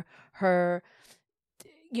summer, her,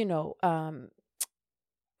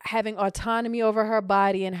 having autonomy over her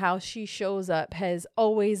body and how she shows up has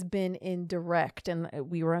always been in direct, and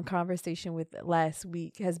we were in conversation with last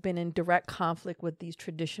week, has been in direct conflict with these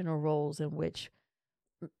traditional roles in which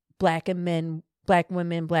Black women, Black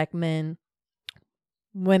men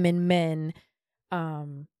men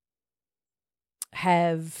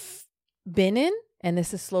have been in, and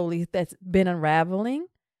this is slowly that's been unraveling.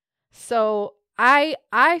 So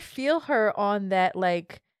I feel her on that,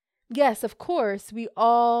 like, yes, of course, we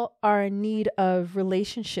all are in need of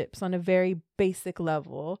relationships on a very basic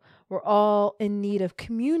level. We're all in need of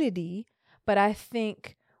community, but I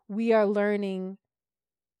think we are learning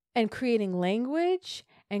and creating language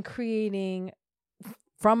and creating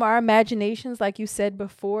from our imaginations, like you said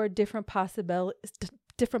before, different possibilities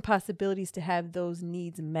to have those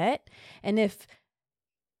needs met. And if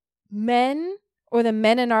men or the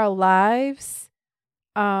men in our lives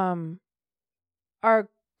are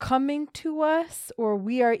coming to us, or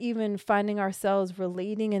we are even finding ourselves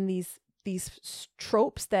relating in these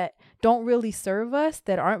tropes that don't really serve us,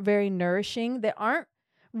 that aren't very nourishing, that aren't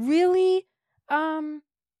really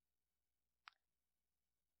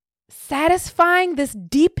satisfying this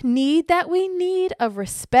deep need that we need of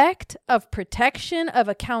respect, of protection, of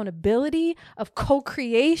accountability, of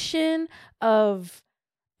co-creation, of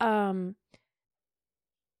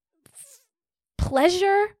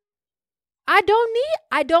pleasure. I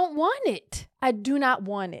don't want it. I do not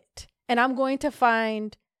want it. And I'm going to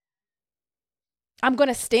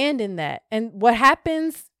stand in that. And what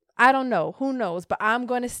happens, I don't know. Who knows? But I'm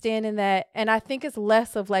going to stand in that. And I think it's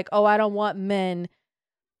less of like, oh, I don't want men,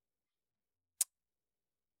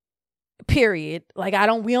 period. Like,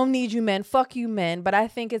 we don't need you men. Fuck you men. But I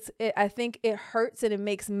think I think it hurts and it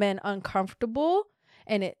makes men uncomfortable,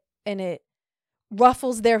 and it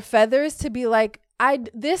ruffles their feathers to be like,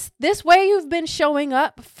 this way you've been showing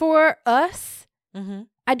up for us,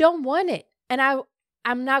 I don't want it, and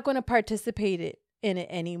I'm not going to participate in it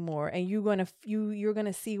anymore. And you're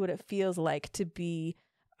gonna see what it feels like to be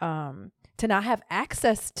to not have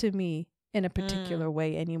access to me in a particular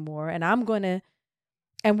way anymore.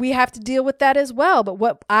 And we have to deal with that as well. But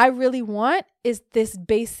what I really want is this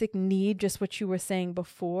basic need, just what you were saying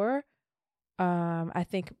before. I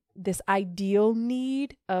think this ideal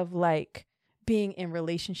need of like being in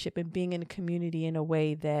relationship and being in a community in a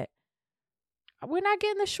way that we're not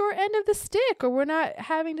getting the short end of the stick, or we're not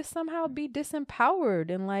having to somehow be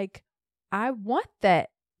disempowered. And like, I want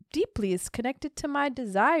that deeply. It's connected to my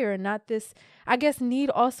desire, and not this, I guess, need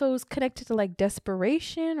also is connected to like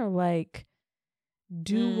desperation, or like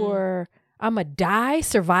or I'm a die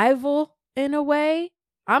survival in a way.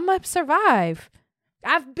 I'm a survive.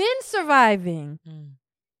 I've been surviving.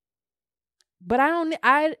 But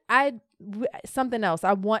I something else.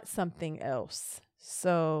 I want something else.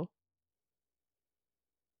 So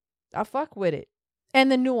I fuck with it and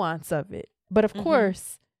the nuance of it. But of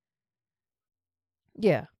course,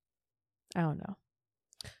 yeah, I don't know.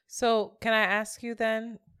 So can I ask you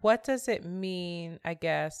then, what does it mean, I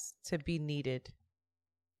guess, to be needed?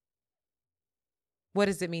 What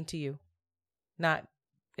does it mean to you?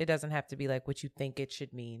 It doesn't have to be like what you think it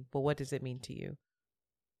should mean, but what does it mean to you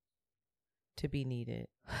to be needed?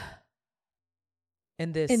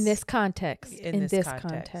 In this context.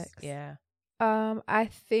 Yeah. I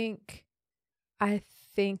think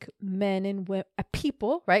men and women,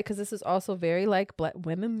 people, right? Because this is also very like black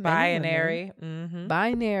women, binary,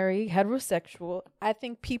 binary, heterosexual. I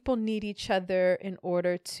think people need each other in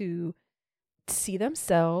order to see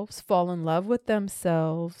themselves, fall in love with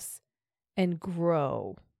themselves, and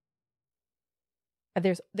grow.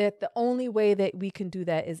 The only way that we can do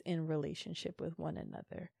that is in relationship with one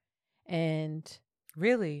another. And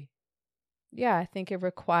really, yeah, I think it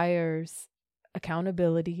requires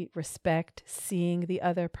accountability, respect, seeing the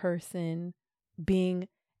other person, being,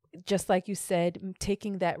 just like you said,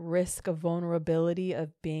 taking that risk of vulnerability of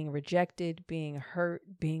being rejected, being hurt,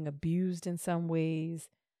 being abused in some ways,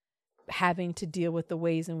 having to deal with the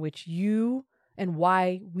ways in which you and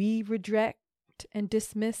why we reject and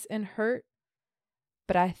dismiss and hurt.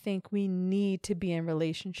 But I think we need to be in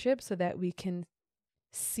relationships so that we can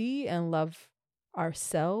see and love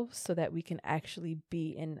ourselves, so that we can actually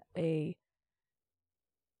be in a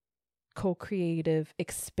co-creative,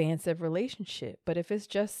 expansive relationship. But if it's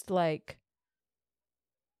just like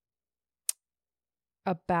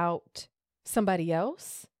about somebody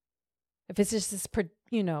else, if it's just this,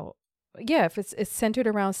 if it's centered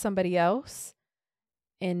around somebody else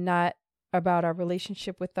and not about our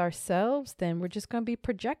relationship with ourselves, then we're just going to be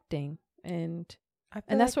projecting. And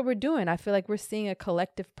that's what we're doing. I feel like we're seeing a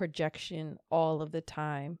collective projection all of the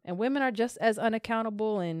time. And women are just as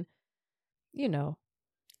unaccountable and,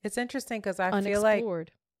 It's interesting because I feel like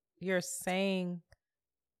you're saying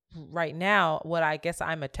right now, what I guess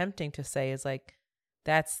I'm attempting to say is like,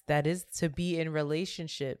 that is to be in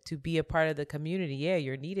relationship, to be a part of the community. Yeah,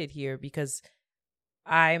 you're needed here because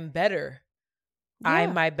I'm better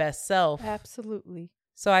I'm my best self. Absolutely.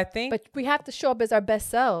 So I think, but we have to show up as our best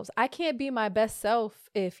selves. I can't be my best self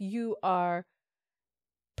if you are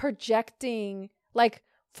projecting like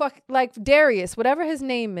Darius, whatever his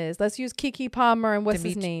name is. Let's use Keke Palmer and what's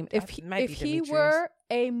his name. If he were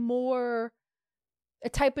a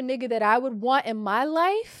type of nigga that I would want in my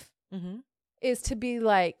life, is to be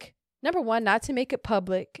like, number one, not to make it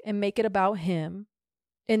public and make it about him,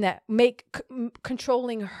 and that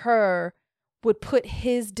controlling her would put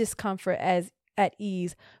his discomfort at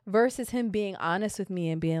ease, versus him being honest with me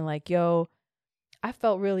and being like, yo, I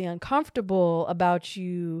felt really uncomfortable about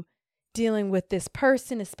you dealing with this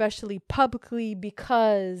person, especially publicly,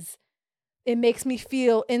 because it makes me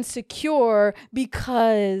feel insecure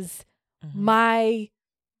because my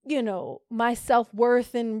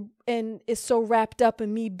self-worth and is so wrapped up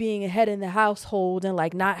in me being a head in the household and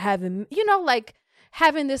like not having, like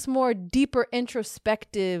having this more deeper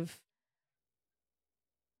introspective,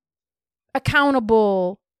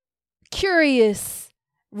 accountable, curious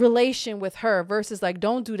relation with her, versus like,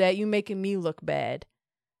 don't do that, you making me look bad.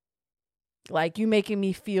 Like, you making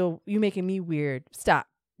me weird. Stop.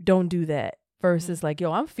 Don't do that. Versus like,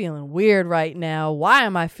 yo, I'm feeling weird right now. Why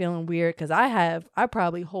am I feeling weird? Because I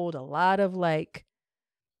probably hold a lot of like,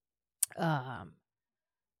 I'm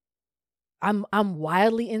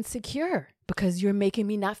wildly insecure because you're making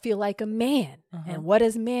me not feel like a man. And what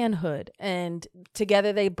is manhood? And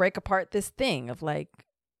together they break apart this thing of like,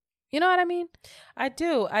 you know what I mean? I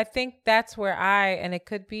do. I think that's where and it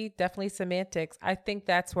could be definitely semantics. I think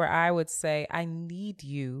that's where I would say, I need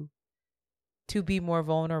you to be more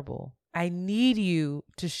vulnerable. I need you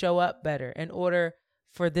to show up better in order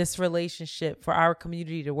for this relationship, for our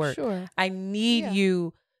community to work. Sure. I need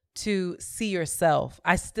you to see yourself.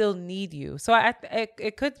 I still need you. So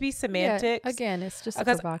it could be semantics. Yeah, again, it's just a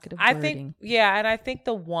provocative wording. And I think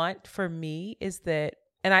the want for me is that,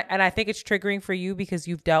 and I think it's triggering for you because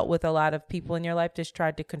you've dealt with a lot of people in your life just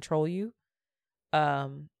tried to control you.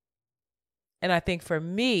 And I think for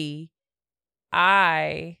me,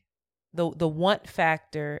 the want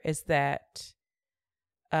factor is that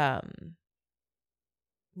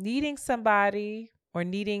needing somebody or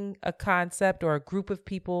needing a concept or a group of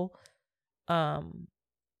people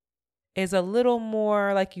is a little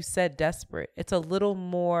more, like you said, desperate. It's a little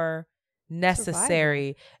more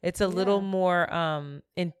necessary. Survival. It's a little more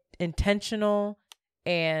intentional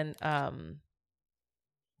and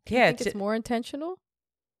You think it's more intentional?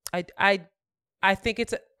 I think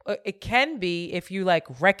it can be if you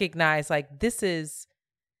like recognize like this is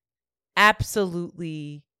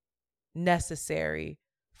absolutely necessary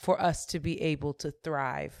for us to be able to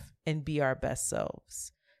thrive and be our best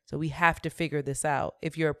selves. So we have to figure this out.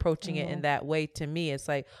 If you're approaching it in that way, to me, it's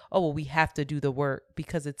like, oh, well, we have to do the work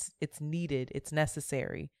because it's needed. It's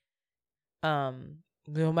necessary. No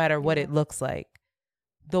matter what it looks like.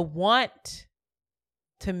 The want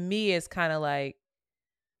to me is kind of like,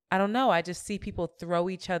 I don't know. I just see people throw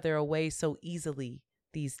each other away so easily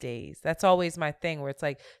these days. That's always my thing where it's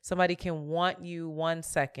like somebody can want you 1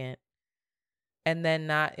 second and then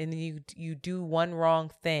not, and you do one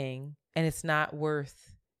wrong thing and it's not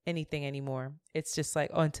worth anything anymore. It's just like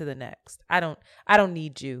on to the next. I don't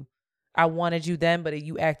need you. I wanted you then, but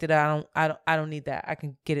you acted out. I don't need that. I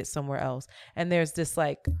can get it somewhere else. And there's this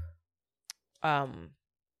like,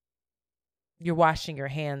 you're washing your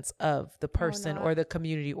hands of the person or the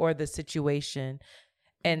community or the situation.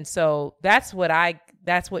 And so that's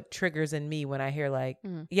what triggers in me when I hear like,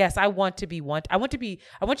 yes, I want to be I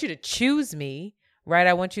want you to choose me, right?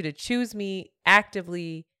 I want you to choose me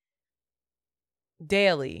actively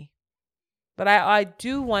daily. But I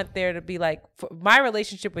do want there to be like, for my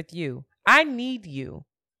relationship with you, I need you.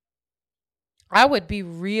 I would be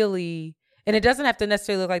really, and it doesn't have to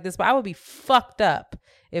necessarily look like this, but I would be fucked up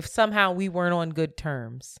if somehow we weren't on good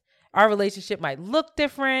terms. Our relationship might look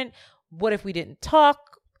different. What if we didn't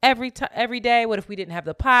talk every day? What if we didn't have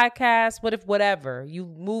the podcast? What if whatever? You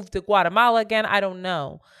moved to Guatemala again? I don't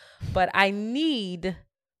know. But I need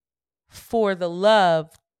for the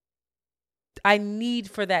love, I need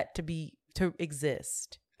for that to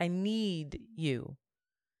exist. I need you.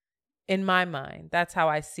 In my mind, that's how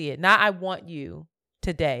I see it. Not I want you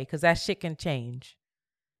today, because that shit can change.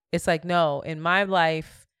 It's like, no, in my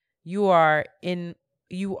life, you are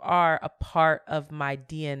a part of my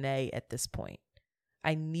DNA at this point.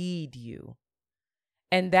 I need you.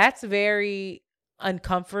 And that's very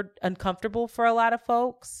uncomfortable for a lot of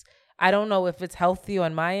folks. I don't know if it's healthy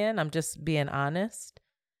on my end. I'm just being honest.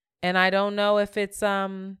 And I don't know if it's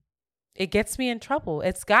it gets me in trouble.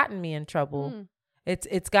 It's gotten me in trouble.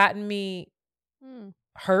 It's gotten me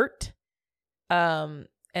hurt and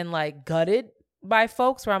like gutted by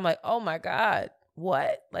folks where I'm like, oh my God,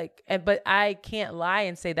 what? Like, but I can't lie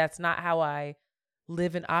and say that's not how I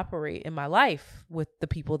live and operate in my life with the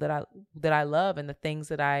people that I love and the things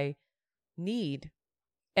that I need.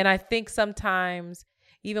 And I think sometimes,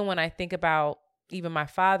 even when I think about even my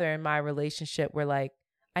father and my relationship, where like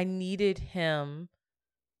I needed him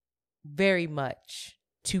very much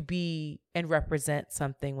to be and represent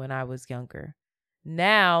something when I was younger.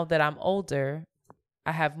 Now that I'm older,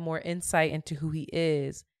 I have more insight into who he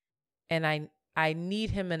is, and I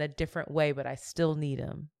need him in a different way, but I still need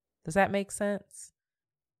him. Does that make sense?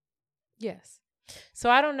 Yes. So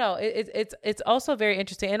I don't know. It's also very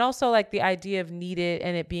interesting, and also like the idea of needed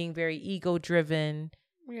and it being very ego driven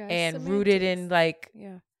and rooted in like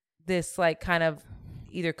this like kind of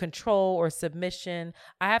either control or submission.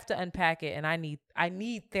 I have to unpack it, and I need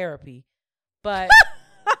therapy, but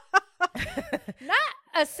not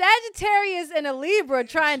a Sagittarius and a Libra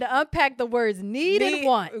trying to unpack the words need and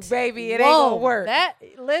want. Baby, it ain't gonna work.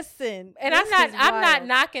 Listen, and I'm not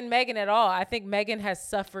knocking Megan at all. I think Megan has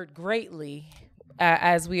suffered greatly,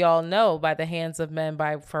 as we all know, by the hands of men,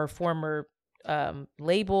 by her former the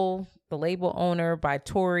label owner, by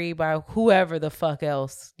Tory, by whoever the fuck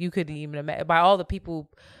else you could even imagine, by all the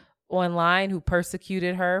people online who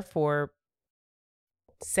persecuted her for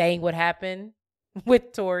saying what happened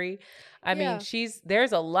with Tory. I mean,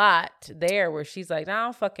 there's a lot there where she's like, I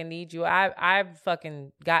don't fucking need you. I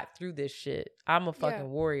fucking got through this shit. I'm a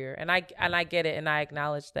fucking warrior. And I get it, and I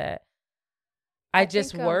acknowledge that. I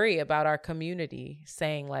just worry about our community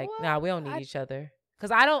saying like, nah, we don't need each other.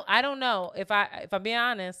 Cause I don't know if I'm being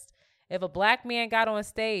honest, if a black man got on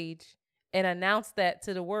stage and announced that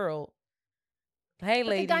to the world, hey,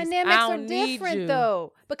 ladies, the dynamics I don't are need different you.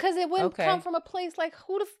 though, because it wouldn't come from a place like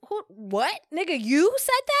what nigga, you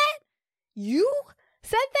said that, you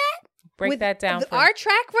said that. Break that down. With our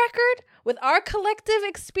track record, with our collective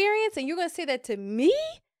experience, and you're gonna say that to me?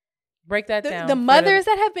 Break that down. The mothers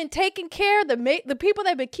that have been taking care, the people that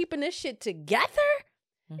have been keeping this shit together.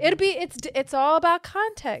 Mm-hmm. It's all about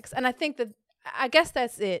context, and I think I guess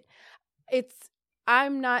that's it.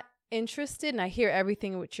 I'm not interested, and I hear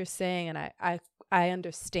everything what you're saying, and I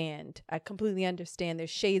understand. I completely understand. There's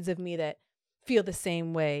shades of me that feel the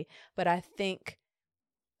same way, but I think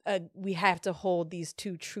we have to hold these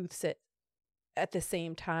two truths at the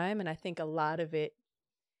same time, and I think a lot of it,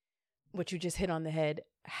 what you just hit on the head,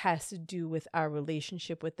 has to do with our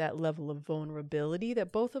relationship with that level of vulnerability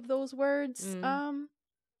that both of those words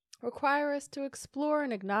require us to explore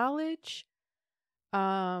and acknowledge.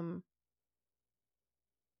 And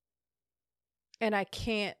I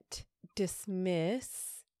can't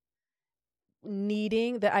dismiss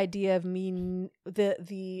needing the idea of me,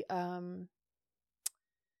 the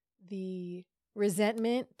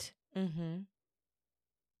resentment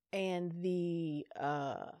and the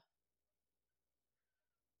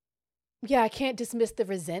I can't dismiss the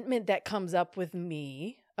resentment that comes up with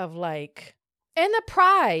me of like, and the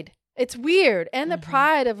pride. It's weird. And the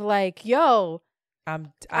pride of like, yo,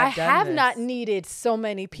 I have not needed so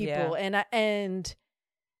many people, and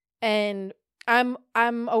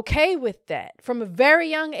I'm okay with that. From a very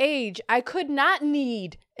young age, I could not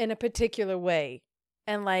need in a particular way.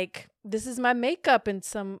 And like, this is my makeup and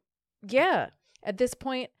at this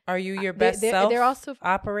point. Are you your best self? They're also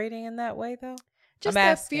operating in that way though? Just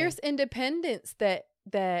that fierce independence that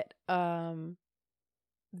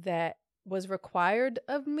was required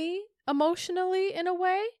of me emotionally in a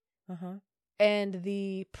way. And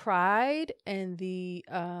the pride and the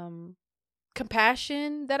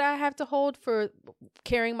compassion that I have to hold for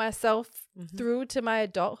carrying myself through to my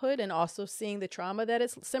adulthood, and also seeing the trauma that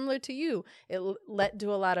is similar to you. It led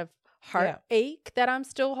to a lot of heartache that I'm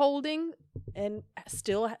still holding, and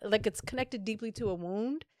still like it's connected deeply to a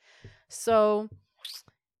wound. So,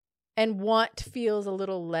 and want feels a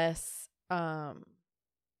little less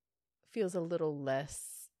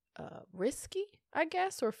risky, I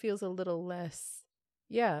guess, or feels a little less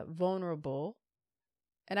vulnerable.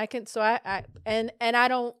 And I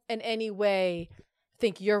don't in any way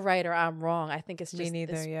think you're right or I'm wrong. I think it's just me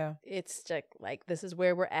neither. It's like this is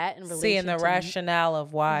where we're at in relation. Seeing the rationale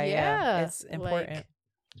of why. Yeah, it's important.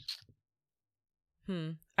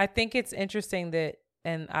 I think it's interesting that,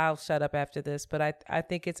 and I'll shut up after this, but I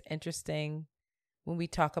think it's interesting when we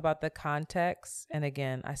talk about the context. And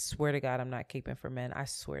again, I swear to God, I'm not keeping for men. I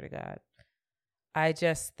swear to God. I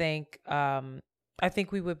just think, I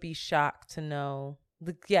think we would be shocked to know.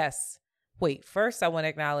 Yes. Wait, first I want to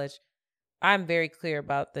acknowledge I'm very clear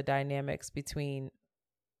about the dynamics between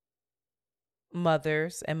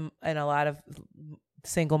mothers and a lot of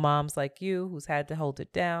single moms like you who's had to hold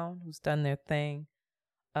it down, who's done their thing.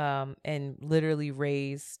 and literally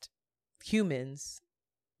raised humans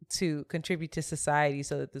to contribute to society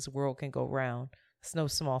so that this world can go round. It's no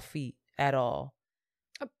small feat at all.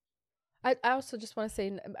 I also just want to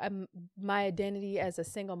say my identity as a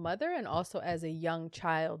single mother and also as a young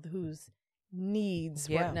child whose needs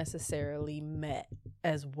weren't necessarily met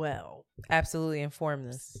as well. Absolutely inform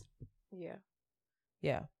this. Yeah.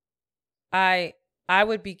 Yeah. I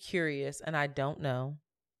would be curious, and I don't know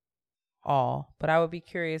all, but I would be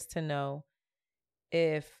curious to know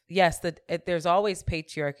if, yes, there's always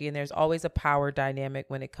patriarchy and there's always a power dynamic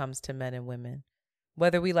when it comes to men and women.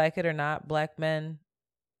 Whether we like it or not, Black men,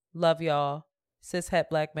 love y'all. Cis-het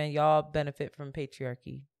Black men, y'all benefit from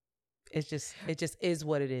patriarchy. It just is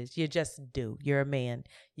what it is. You just do. You're a man.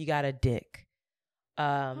 You got a dick.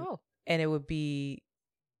 And it would be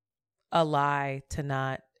a lie to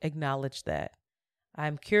not acknowledge that.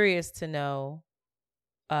 I'm curious to know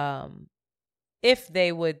if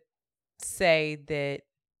they would say that,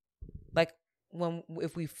 like,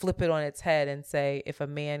 if we flip it on its head and say, if a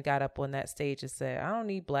man got up on that stage and said, I don't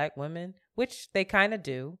need Black women, which they kind of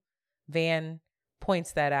do. Van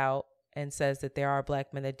points that out and says that there are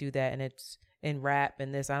Black men that do that, and it's in rap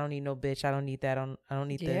and this. I don't need no bitch. I don't need that. I don't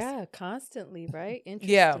need this. Yeah, constantly, right?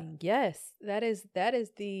 Interesting. Yeah. Yes, that is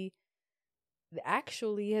the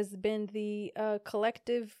actually has been the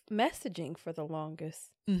collective messaging for the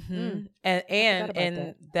longest. Mm-hmm.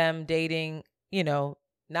 And them dating,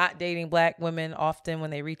 not dating Black women often when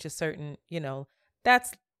they reach a certain, that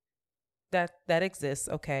exists.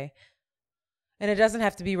 Okay. And it doesn't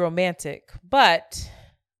have to be romantic, but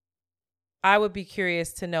I would be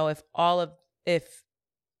curious to know if all of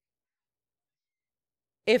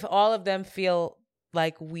them feel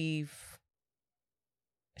like we've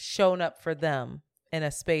shown up for them in a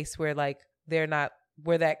space where, like, they're not,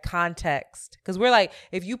 where that context, because we're like,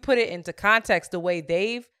 if you put it into context, the way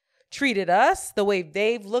they've treated us, the way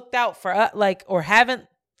they've looked out for us, like, or haven't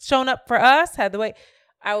shown up for us, had the way,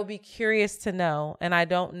 I would be curious to know. And I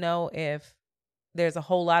don't know if there's a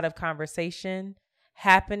whole lot of conversation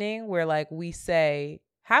happening where, like, we say,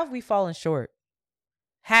 have we fallen short?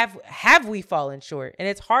 Have we fallen short? And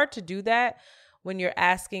it's hard to do that when you're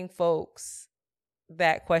asking folks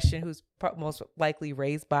that question who's most likely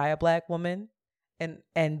raised by a Black woman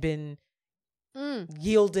and been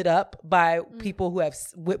yielded up by people who have,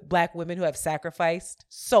 Black women who have sacrificed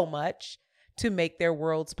so much to make their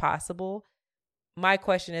worlds possible. My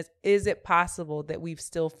question is it possible that we've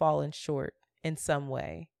still fallen short in some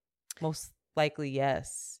way? Most likely,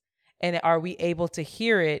 yes. And are we able to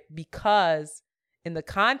hear it because in the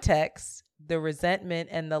context, the resentment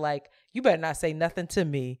and the, like, you better not say nothing to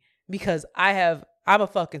me because I'm a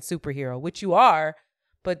fucking superhero, which you are,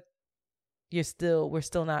 but we're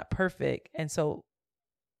still not perfect. And so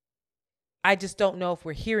I just don't know if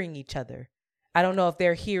we're hearing each other. I don't know if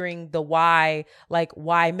they're hearing the why, like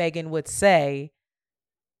why Megan would say,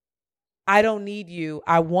 I don't need you.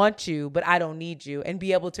 I want you, but I don't need you. And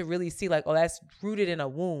be able to really see, like, oh, that's rooted in a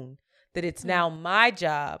wound, that it's now my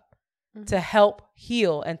job to help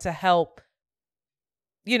heal and to help,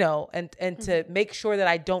 and to make sure that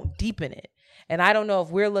I don't deepen it. And I don't know if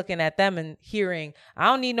we're looking at them and hearing, I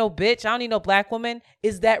don't need no bitch. I don't need no Black woman.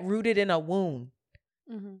 Is that rooted in a wound?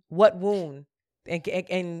 Mm-hmm. What wound?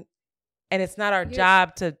 And it's not our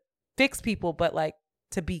job to fix people, but, like,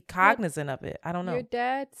 to be cognizant of it. I don't know. Your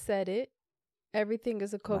dad said it. Everything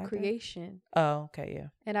is a co-creation. Oh, okay, yeah.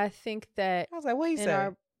 And I think that I was like, what he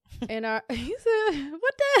said? He said,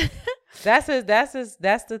 what that? That's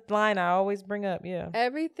the line I always bring up. Yeah.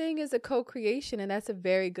 Everything is a co-creation, and that's a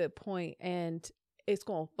very good point. And it's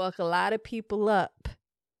gonna fuck a lot of people up.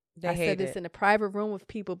 I said this in a private room with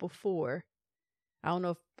people before. I don't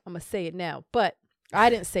know if I'm gonna say it now, but I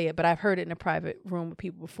didn't say it, but I've heard it in a private room with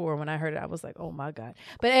people before. When I heard it, I was like, oh my God.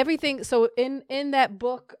 But everything, so in that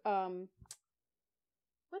book, what's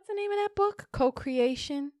the name of that book?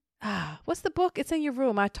 Co-creation. What's the book? It's in your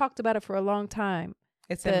room. I talked about it for a long time.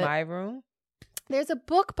 It's in my room. There's a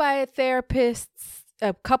book by a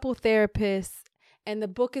couple therapists, and the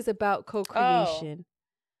book is about co-creation.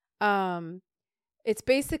 It's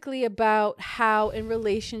basically about how in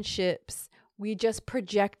relationships we just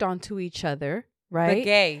project onto each other, right? The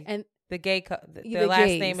gay. And the gay, their last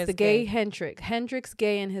name is the gay Hendrix. Hendrix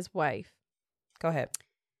Gay and his wife. Go ahead.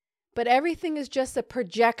 But everything is just a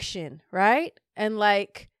projection, right? And,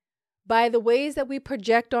 like, by the ways that we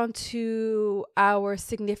project onto our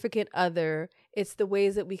significant other, it's the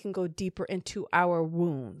ways that we can go deeper into our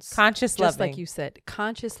wounds. Conscious loving. Just like you said,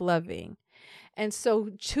 conscious loving. And so,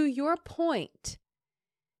 to your point,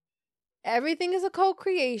 everything is a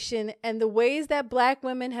co-creation, and the ways that Black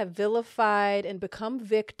women have vilified and become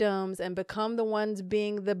victims and become the ones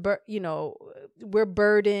being we're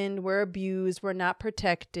burdened, we're abused, we're not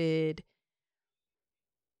protected.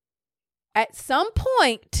 At some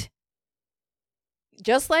point,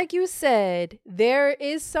 just like you said, there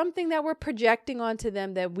is something that we're projecting onto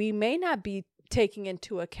them that we may not be taking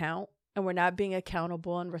into account, and we're not being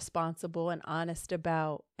accountable and responsible and honest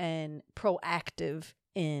about and proactive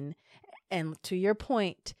in. And to your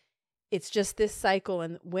point, it's just this cycle.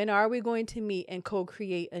 And when are we going to meet and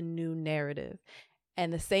co-create a new narrative?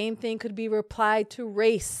 And the same thing could be applied to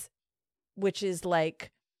race, which is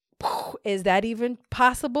like, is that even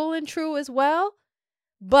possible and true as well?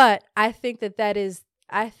 But I think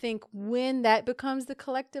I think when that becomes the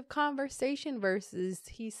collective conversation versus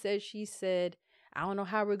he said, she said, I don't know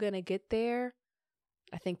how we're going to get there.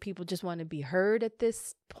 I think people just want to be heard at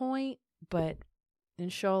this point, but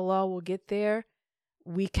inshallah, we'll get there.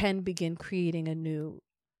 We can begin creating a new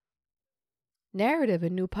narrative, a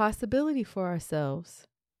new possibility for ourselves.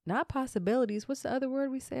 Not possibilities. What's the other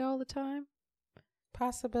word we say all the time?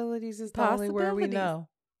 Possibilities is the only word we know.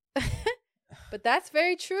 But that's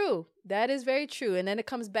very true. That is very true. And then it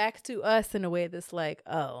comes back to us in a way that's like,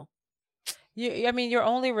 oh. You're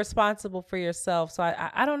only responsible for yourself. So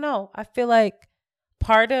I don't know. I feel like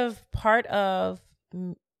part of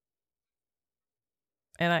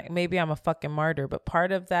maybe I'm a fucking martyr, but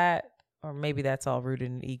part of that, or maybe that's all rooted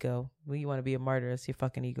in ego. When you want to be a martyr, it's your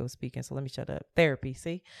fucking ego speaking. So let me shut up. Therapy,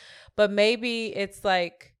 see? But maybe it's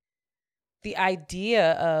like the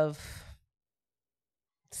idea of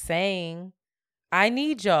saying, I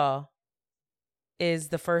need y'all is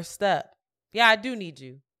the first step. Yeah, I do need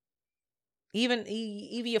you. Even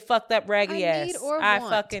your fucked up raggedy ass. I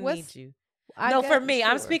fucking need you. No, for me. Sure.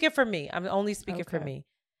 I'm speaking for me. I'm only speaking for me.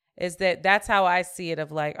 Is that's how I see it,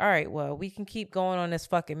 of like, all right, well, we can keep going on this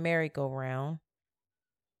fucking merry-go-round.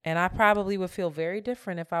 And I probably would feel very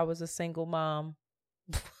different if I was a single mom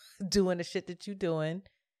doing the shit that you doing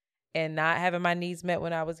and not having my needs met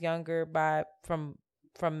when I was younger from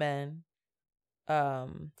men.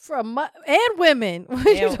 And women. What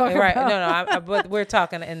are you talking right. about? No, but we're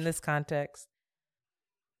talking in this context.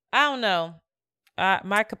 I don't know.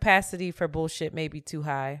 My capacity for bullshit may be too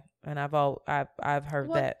high. And I've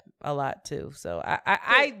heard that a lot too. So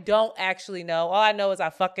I don't actually know. All I know is I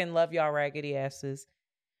fucking love y'all raggedy asses.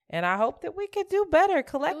 And I hope that we could do better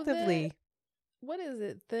collectively. What is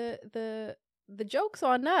it? The joke's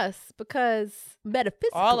on us, because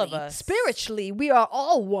metaphysically, all of us, spiritually, we are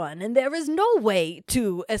all one, and there is no way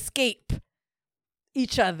to escape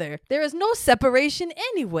each other. There is no separation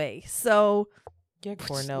anyway. So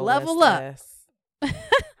level up.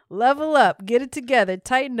 Level up, get it together,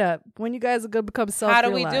 tighten up. When you guys are going to become self-realized. How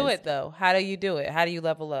do we do it, though? How do you do it? How do you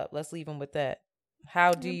level up? Let's leave them with that.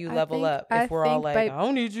 How do you level up if we're all like, I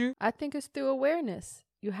don't need you? I think it's through awareness.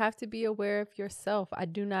 You have to be aware of yourself. I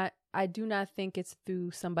do not think it's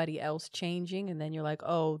through somebody else changing, and then you're like,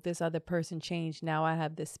 oh, this other person changed. Now I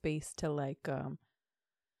have this space to like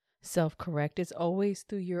self-correct. It's always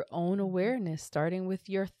through your own awareness, starting with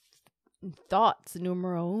your thoughts,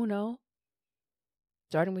 numero uno.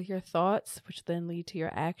 Starting with your thoughts, which then lead to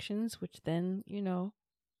your actions, which then,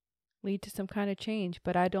 lead to some kind of change.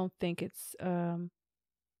 But I don't think it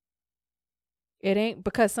ain't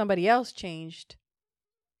because somebody else changed.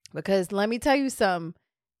 Because let me tell you something.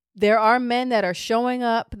 There are men that are showing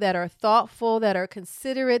up, that are thoughtful, that are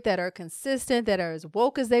considerate, that are consistent, that are as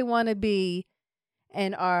woke as they want to be,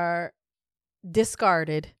 and are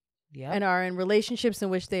discarded. Yep. And are in relationships in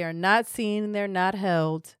which they are not seen and they're not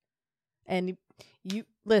held. And you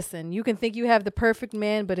listen, you can think you have the perfect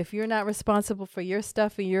man, but if you're not responsible for your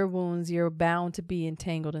stuff and your wounds, you're bound to be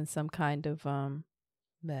entangled in some kind of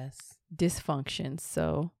mess, dysfunction.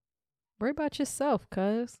 So worry about yourself,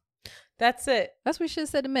 cuz. That's it. That's what we should have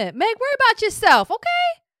said to Meg. Meg, worry about yourself,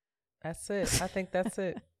 okay? That's it. I think that's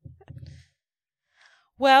it.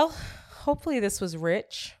 Well, hopefully this was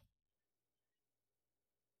rich.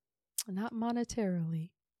 Not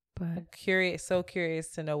monetarily. But so curious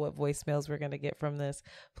to know what voicemails we're going to get from this.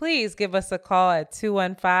 Please give us a call at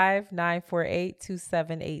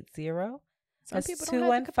 215-948-2780. Some people don't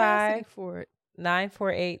have the capacity for it.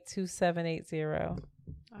 948-2780.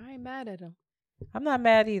 I ain't mad at them. I'm not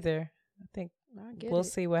mad either. I think we'll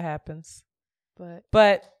see what happens.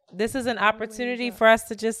 But this is an opportunity for us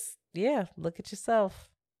to just, look at yourself.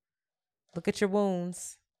 Look at your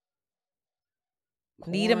wounds.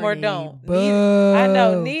 Need them or don't. I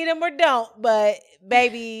know, need them or don't, but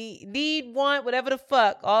baby, need, want, whatever the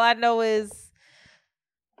fuck. All I know is,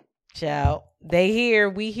 child, they here,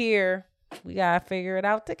 we here. we gotta figure it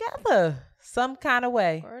out together, some kind of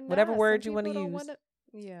way, Or not. whatever word Some you want to people don't use.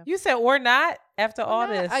 Yeah. You said or not after all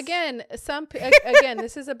Well, this. again, again,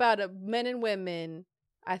 this is about men and women.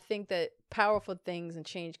 I think that powerful things and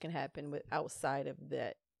change can happen outside of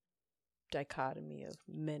that dichotomy of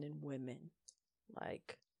men and women.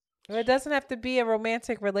 Like, It doesn't have to be a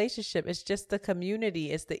romantic relationship. It's just the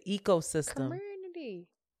community. It's the ecosystem. community.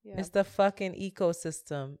 Yeah. It's the fucking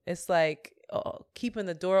ecosystem. It's like keeping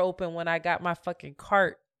the door open when I got my fucking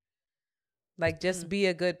cart. Like, just be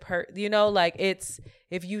a good like, it's,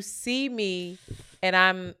 if you see me and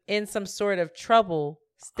I'm in some sort of trouble,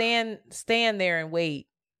 stand there and wait.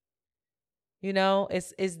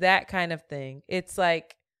 It's that kind of thing. It's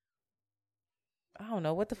like, I don't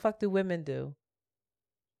know, what the fuck do women do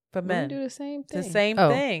for men? Women do the same thing. It's the same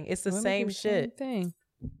thing. It's the Women same do the shit. Same thing.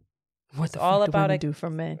 What It's the all fuck about do women do for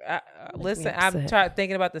men? Listen, I'm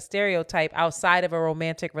thinking about the stereotype outside of a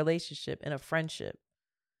romantic relationship and a friendship.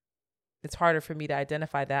 It's harder for me to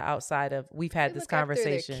identify that outside of, we've had this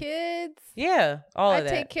conversation. After their kids. Yeah, all of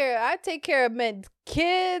that. I take care of men's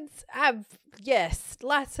kids. Yes,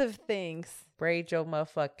 lots of things. Braid your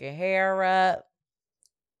motherfucking hair up.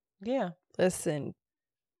 Yeah. Listen.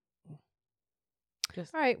 All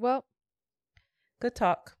right, well. Good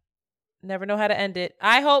talk. Never know how to end it.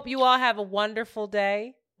 I hope you all have a wonderful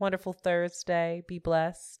day, wonderful Thursday. Be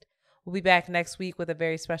blessed. We'll be back next week with a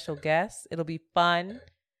very special guest. It'll be fun.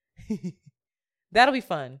 That'll be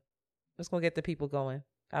fun. It's going to get the people going.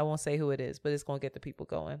 I won't say who it is, but it's going to get the people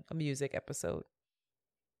going. A music episode.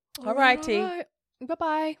 All right, T.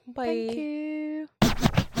 Bye-bye. Bye. Thank you.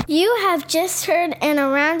 You have just heard an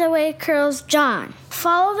Around the Way Girls John.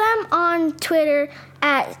 Follow them on Twitter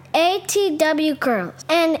at ATW Girls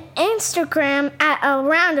and Instagram at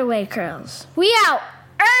Around the Way Girls. We out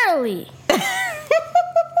early.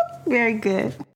 Very good.